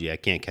technology. I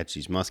can't catch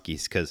these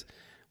muskies, because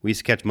we used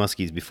to catch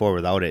muskies before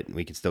without it, and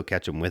we can still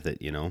catch them with it,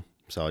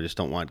 So I just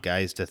don't want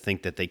guys to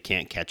think that they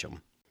can't catch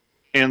them.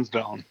 Hands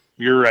down.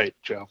 You're right,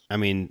 Jeff. I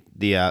mean,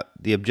 the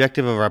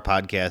objective of our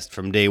podcast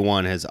from day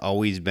one has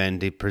always been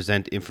to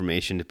present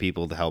information to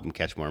people to help them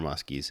catch more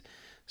muskies.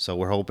 So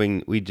we're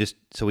hoping we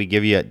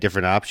give you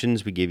different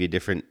options. We give you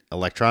different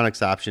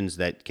electronics options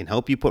that can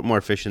help you put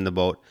more fish in the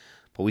boat.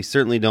 But we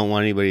certainly don't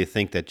want anybody to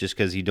think that just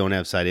because you don't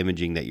have side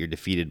imaging that you're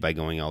defeated by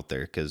going out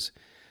there. Because,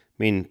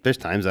 I mean, there's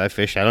times I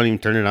fish, I don't even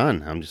turn it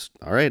on. I'm just,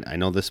 all right, I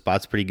know this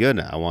spot's pretty good.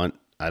 I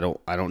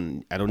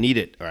don't need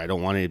it, or I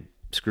don't want to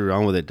screw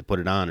around with it to put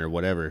it on or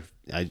whatever.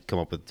 I come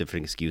up with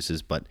different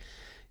excuses, but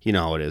you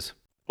know how it is.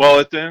 Well,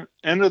 at the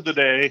end of the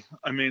day,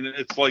 I mean,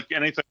 it's like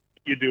anything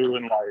you do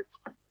in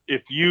life.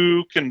 If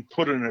you can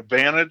put an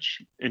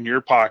advantage in your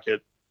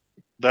pocket,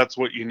 that's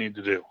what you need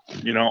to do.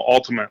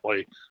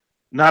 Ultimately,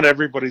 not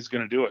everybody's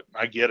going to do it.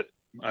 I get it.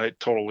 I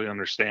totally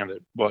understand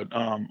it. But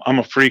I'm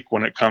a freak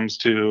when it comes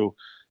to,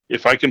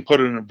 if I can put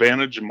an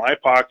advantage in my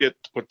pocket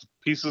to put the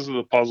pieces of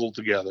the puzzle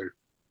together,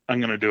 I'm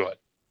going to do it.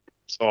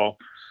 So,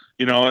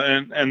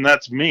 and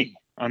that's me.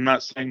 I'm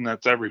not saying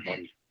that's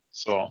everybody.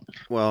 So,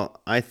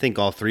 well, I think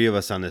all three of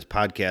us on this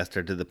podcast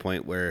are to the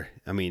point where,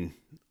 I mean,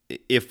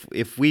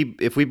 if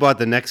we bought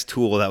the next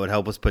tool that would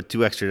help us put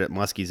 2 extra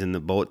muskies in the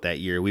boat that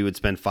year, we would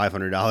spend $500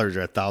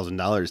 or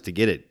 $1,000 to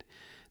get it.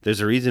 There's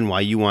a reason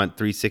why you want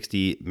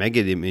 360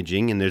 mega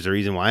imaging, and there's a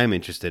reason why I'm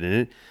interested in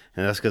it,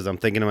 and that's because I'm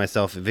thinking to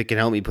myself, if it can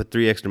help me put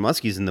 3 extra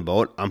muskies in the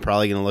boat, I'm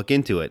probably going to look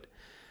into it.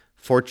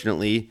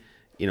 Fortunately,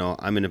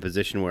 I'm in a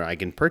position where I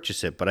can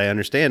purchase it, but I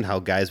understand how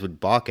guys would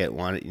balk at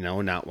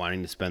not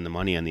wanting to spend the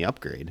money on the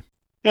upgrade.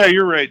 Yeah,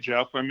 you're right,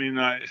 Jeff. I mean,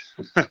 I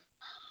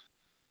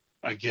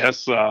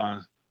guess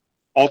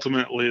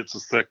ultimately it's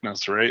a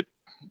sickness, right?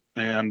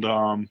 And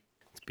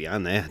it's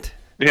beyond that.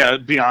 Yeah,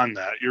 beyond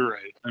that, you're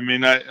right. I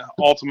mean,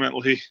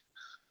 ultimately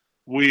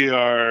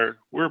we're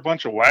a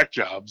bunch of whack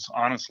jobs,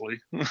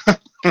 honestly.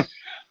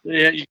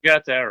 Yeah, you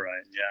got that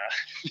right.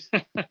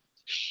 Yeah.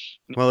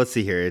 Well, let's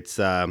see here. It's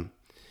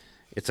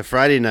a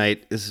Friday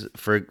night. This is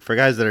for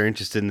guys that are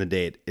interested in the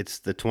date. It's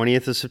the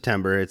 20th of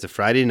September. It's a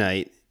Friday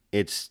night.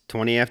 It's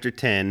 20 after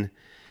 10,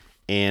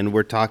 and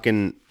we're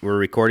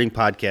recording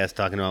podcast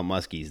talking about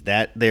muskies.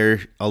 That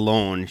there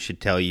alone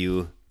should tell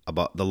you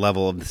about the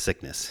level of the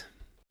sickness.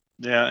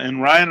 Yeah,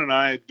 and Ryan and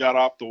I got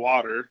off the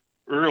water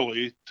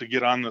early to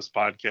get on this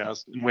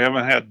podcast, and we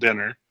haven't had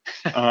dinner.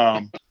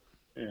 Yeah.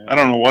 I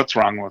don't know what's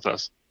wrong with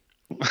us.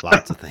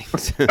 Lots of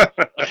things.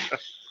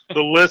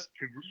 The list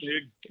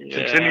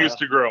continues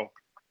to grow.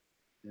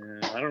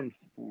 Yeah, I don't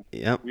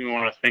even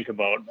want to think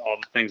about all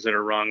the things that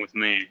are wrong with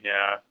me.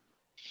 Yeah.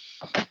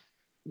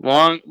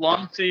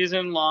 Long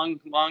season, long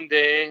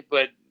day,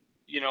 but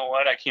you know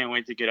what? I can't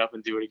wait to get up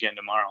and do it again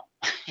tomorrow.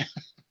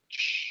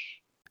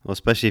 Well,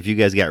 especially if you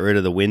guys got rid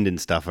of the wind and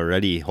stuff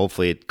already.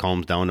 Hopefully it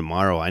calms down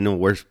tomorrow. I know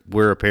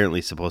we're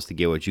apparently supposed to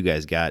get what you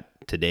guys got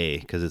today,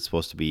 because it's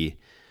supposed to be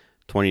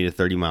 20 to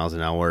 30 miles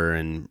an hour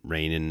and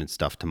raining and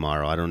stuff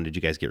tomorrow. I don't know. Did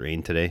you guys get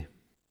rain today?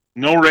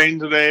 No rain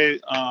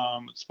today.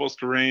 It's supposed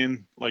to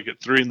rain like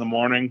at 3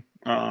 a.m,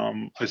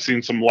 I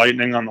seen some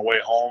lightning on the way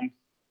home,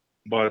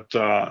 but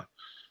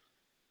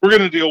we're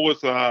going to deal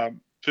with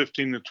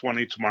 15 to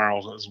 20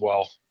 tomorrow as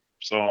well.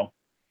 So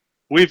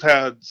we've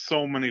had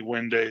so many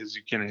wind days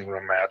you can't even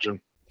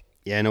imagine.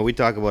 Yeah, I know we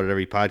talk about it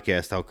every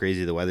podcast how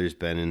crazy the weather's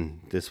been,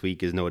 and this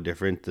week is no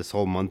different. This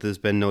whole month has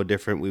been no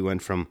different. We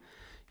went from,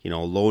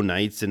 low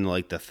nights in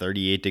like the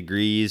 38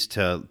 degrees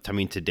to, I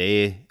mean,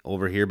 today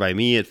over here by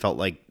me, it felt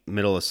like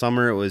middle of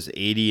summer. It was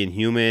 80 and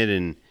humid,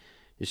 and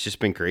it's just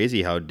been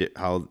crazy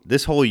how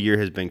this whole year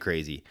has been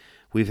crazy.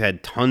 We've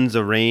had tons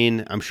of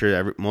rain. I'm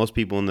sure most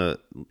people in the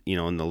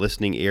in the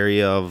listening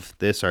area of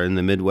this are in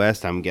the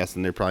Midwest. I'm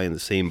guessing they're probably in the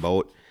same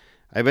boat.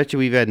 I bet you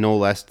we've had no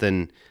less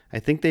than, I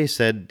think they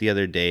said the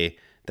other day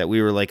that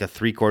we were like a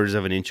 3/4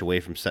 of an inch away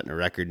from setting a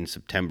record in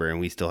September, and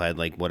we still had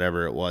like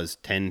whatever it was,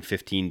 10,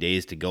 15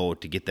 days to go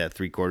to get that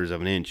 3/4 of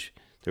an inch.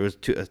 There was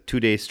a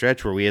 2-day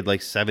stretch where we had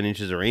like 7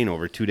 inches of rain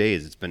over 2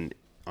 days. It's been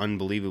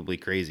unbelievably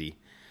crazy.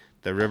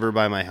 The river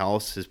by my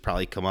house has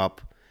probably come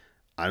up,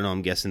 I don't know,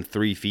 I'm guessing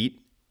 3 feet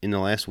in the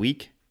last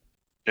week.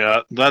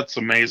 Yeah, that's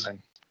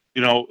amazing.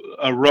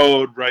 A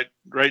road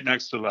right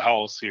next to the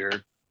house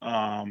here.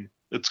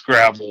 It's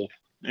gravel,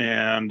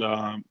 and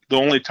the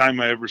only time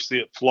I ever see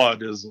it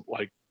flood is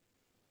like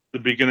the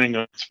beginning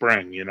of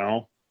spring.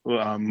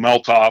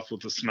 Melt off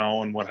with the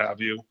snow and what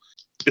have you.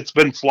 It's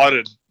been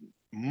flooded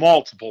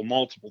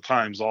multiple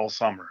times all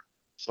summer.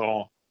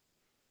 So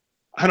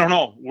I don't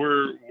know.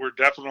 We're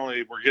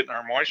getting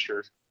our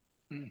moisture.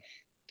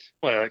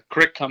 Well, a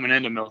creek coming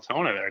into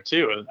Miltona there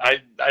too.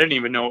 I didn't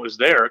even know it was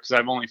there because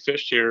I've only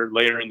fished here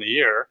later in the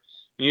year.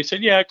 And you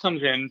said, yeah, it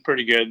comes in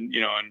pretty good, in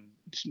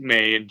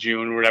May and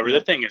June or whatever.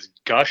 That thing is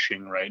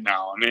gushing right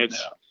now. I mean,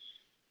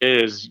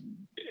 it's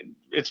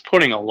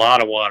putting a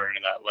lot of water into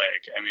that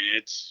lake. I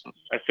mean,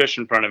 I fished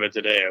in front of it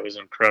today. It was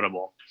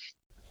incredible.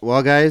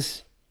 Well,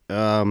 guys,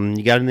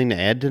 you got anything to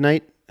add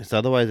tonight? So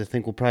otherwise, I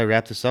think we'll probably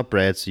wrap this up,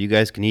 Brad, so you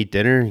guys can eat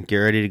dinner and get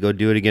ready to go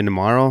do it again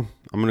tomorrow.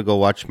 I'm going to go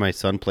watch my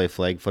son play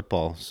flag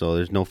football, so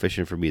there's no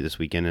fishing for me this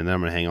weekend, and then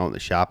I'm going to hang out in the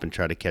shop and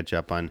try to catch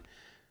up on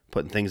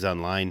putting things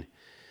online.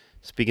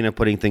 Speaking of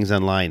putting things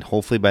online,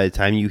 hopefully by the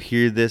time you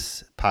hear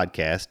this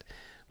podcast,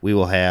 we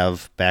will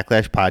have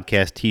Backlash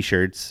Podcast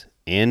t-shirts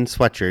and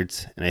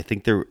sweatshirts, and I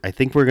think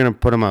we're going to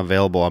put them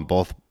available on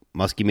both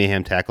Muskie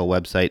Mayhem Tackle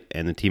website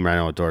and the Team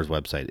Rhino Outdoors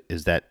website.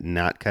 Is that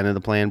not kind of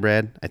the plan,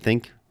 Brad? I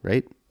think,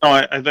 right? No,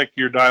 I think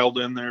you're dialed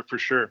in there for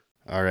sure.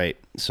 All right.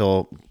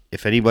 So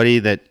if anybody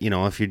that,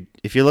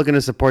 if you're looking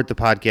to support the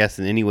podcast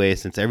in any way,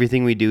 since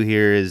everything we do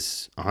here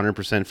is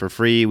 100% for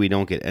free, we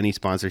don't get any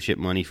sponsorship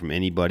money from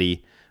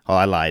anybody. Oh,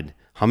 I lied.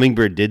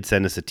 Hummingbird did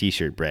send us a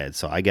t-shirt, Brad,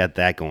 so I got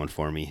that going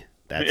for me.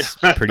 That's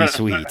pretty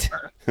sweet.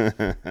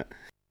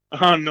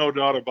 No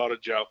doubt about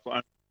it, Jeff.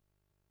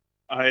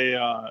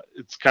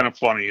 It's kind of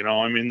funny,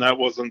 I mean, that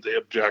wasn't the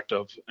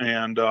objective.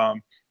 And,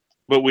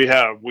 but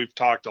we've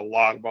talked a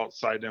lot about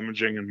side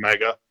imaging and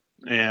Mega.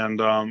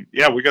 And,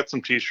 we got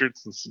some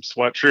t-shirts and some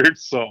sweatshirts.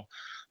 So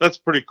that's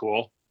pretty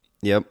cool.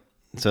 Yep.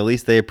 So at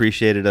least they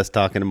appreciated us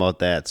talking about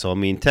that. So, I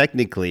mean,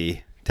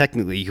 technically,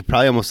 you could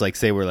probably almost like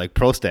say we're like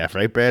pro staff,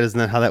 right, Brad? Isn't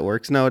that how that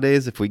works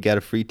nowadays? If we got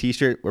a free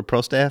t-shirt, we're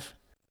pro staff?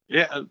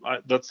 Yeah,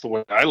 that's the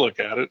way I look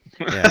at it.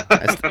 Yeah,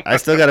 I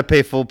still got to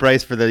pay full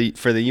price for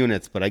the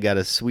units, but I got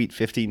a sweet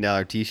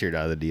 $15 t-shirt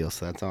out of the deal,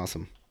 so that's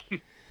awesome.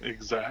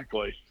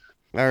 Exactly.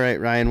 All right,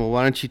 Ryan. Well,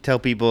 why don't you tell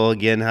people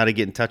again how to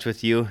get in touch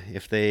with you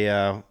if they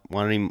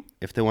want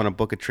to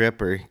book a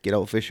trip or get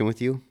out fishing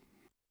with you?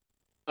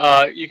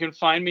 You can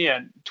find me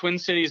at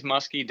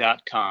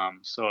TwinCitiesMuskie.com.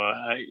 So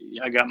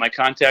I got my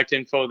contact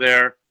info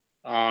there.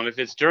 If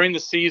it's during the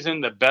season,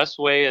 the best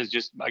way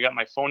is I got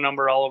my phone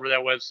number all over that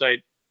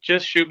website.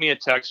 Just shoot me a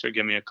text or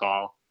give me a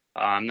call.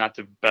 I'm not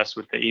the best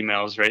with the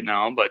emails right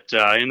now, but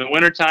in the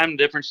wintertime,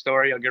 different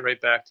story. I'll get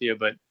right back to you.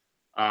 But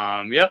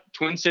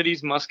Twin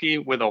Cities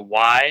Muskie with a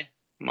Y,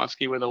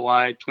 Muskie with a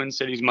Y,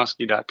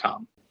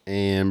 TwinCitiesMuskie.com.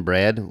 And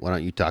Brad, why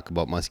don't you talk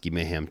about Muskie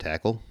Mayhem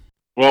Tackle?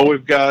 Well,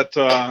 we've got,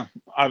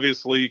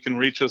 obviously you can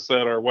reach us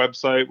at our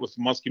website with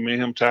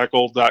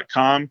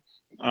MuskieMayhemTackle.com.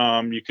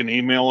 You can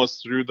email us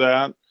through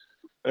that,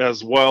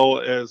 as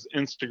well as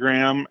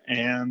Instagram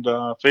and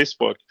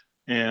Facebook.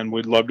 And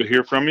we'd love to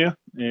hear from you,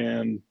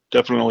 and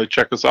definitely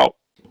check us out.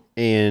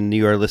 And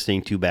you are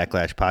listening to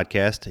Backlash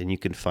Podcast, and you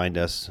can find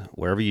us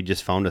wherever you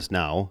just found us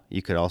now.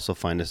 You could also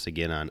find us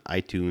again on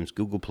iTunes,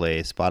 Google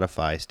Play,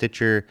 Spotify,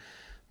 Stitcher,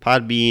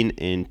 Podbean,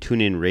 and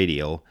TuneIn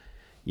Radio.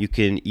 You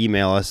can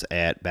email us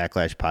at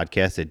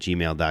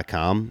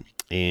backlashpodcast@gmail.com.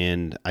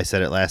 And I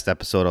said it last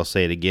episode, I'll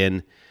say it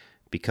again.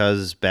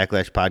 Because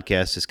Backlash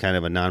Podcast is kind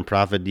of a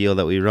nonprofit deal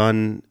that we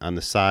run on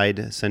the side,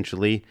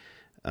 essentially,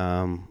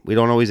 we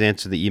don't always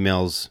answer the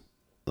emails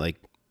like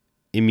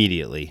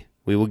immediately.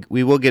 We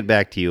will get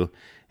back to you,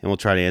 and we'll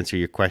try to answer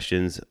your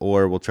questions,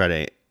 or we'll try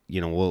to,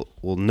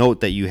 we'll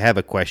note that you have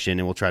a question,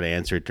 and we'll try to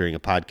answer it during a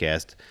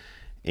podcast.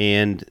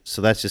 And so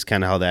that's just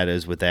kind of how that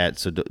is with that.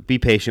 So be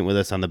patient with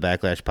us on the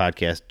Backlash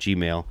Podcast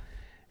Gmail.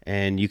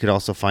 And you can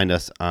also find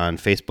us on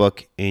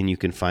Facebook, and you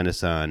can find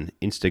us on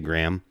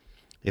Instagram.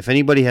 if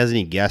anybody has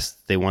any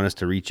guests they want us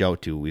to reach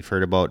out to, we've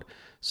heard about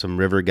some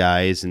river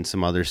guys and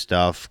some other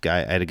stuff. I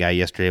had a guy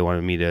yesterday who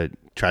wanted me to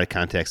try to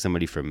contact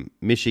somebody from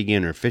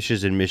Michigan or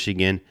fishes in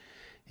Michigan.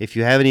 If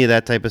you have any of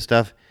that type of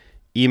stuff,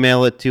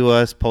 email it to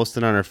us, post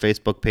it on our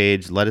Facebook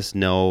page. Let us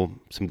know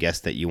some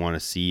guests that you want to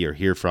see or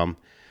hear from.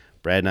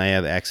 Brad and I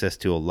have access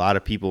to a lot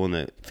of people in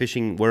the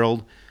fishing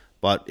world,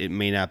 but it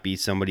may not be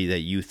somebody that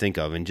you think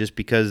of. And just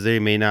because they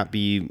may not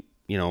be,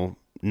 known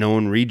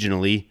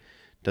regionally,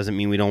 doesn't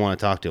mean we don't want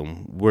to talk to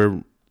them.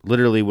 We're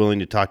literally willing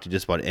to talk to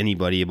just about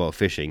anybody about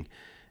fishing,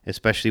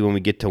 especially when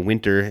we get to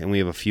winter and we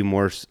have a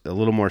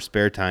little more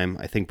spare time.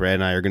 I think Brad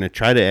and I are going to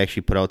try to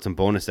actually put out some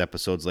bonus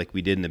episodes like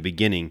we did in the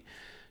beginning,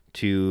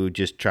 to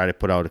just try to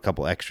put out a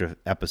couple extra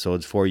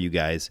episodes for you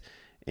guys,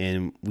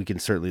 and we can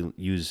certainly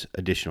use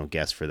additional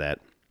guests for that.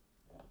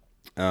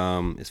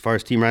 As far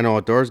as Team Rhino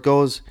Outdoors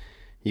goes,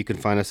 you can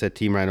find us at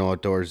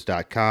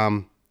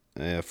teamrhinooutdoors.com.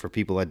 For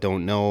people that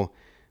don't know,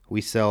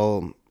 we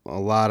sell a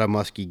lot of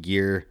muskie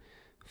gear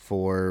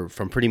from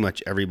pretty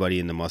much everybody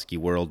in the muskie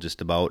world,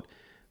 just about.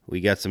 We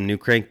got some new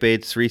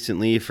crankbaits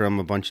recently from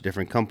a bunch of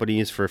different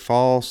companies for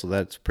fall, so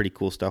that's pretty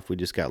cool stuff. We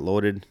just got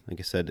loaded. Like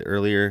I said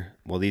earlier,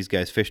 while these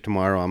guys fish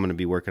tomorrow, I'm going to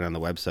be working on the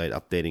website,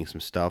 updating some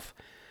stuff.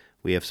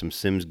 We have some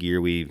Sims gear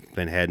we've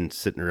been having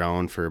sitting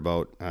around for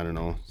about,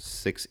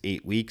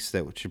 6-8 weeks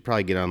that should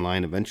probably get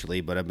online eventually,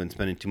 but I've been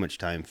spending too much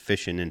time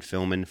fishing and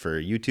filming for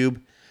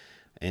YouTube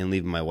and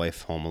leaving my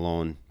wife home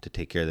alone to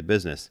take care of the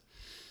business.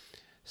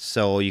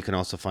 So you can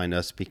also find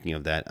us, speaking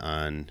of that,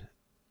 on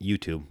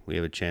YouTube. We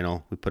have a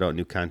channel. We put out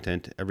new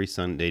content every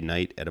Sunday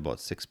night at about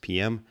 6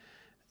 p.m.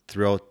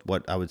 throughout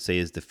what I would say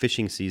is the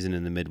fishing season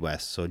in the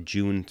Midwest. So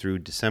June through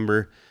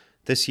December.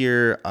 This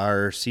year,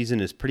 our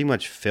season is pretty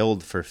much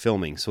filled for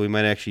filming. So we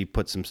might actually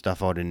put some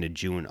stuff out into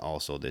June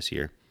also this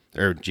year.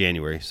 Or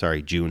January.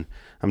 Sorry, June.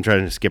 I'm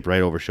trying to skip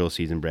right over show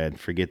season, Brad.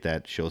 Forget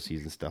that show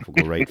season stuff.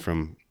 We'll go right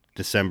from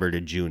December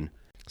to June.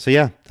 So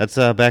yeah, that's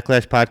a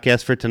Backlash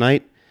podcast for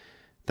tonight.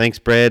 Thanks,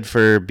 Brad,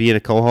 for being a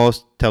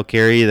co-host. Tell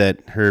Carrie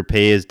that her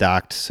pay is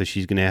docked, so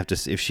she's going to have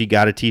to, if she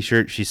got a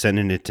t-shirt, she's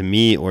sending it to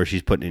me or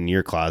she's putting it in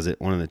your closet,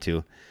 one of the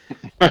two.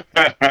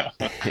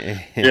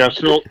 Yeah,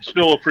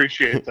 still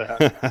appreciate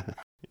that.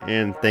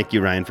 And thank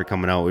you, Ryan, for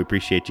coming out. We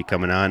appreciate you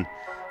coming on.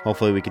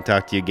 Hopefully we can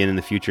talk to you again in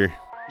the future.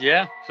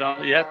 Yeah. So,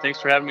 thanks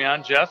for having me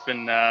on, Jeff,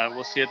 and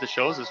we'll see you at the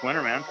shows this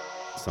winter, man.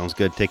 Sounds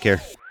good. Take care.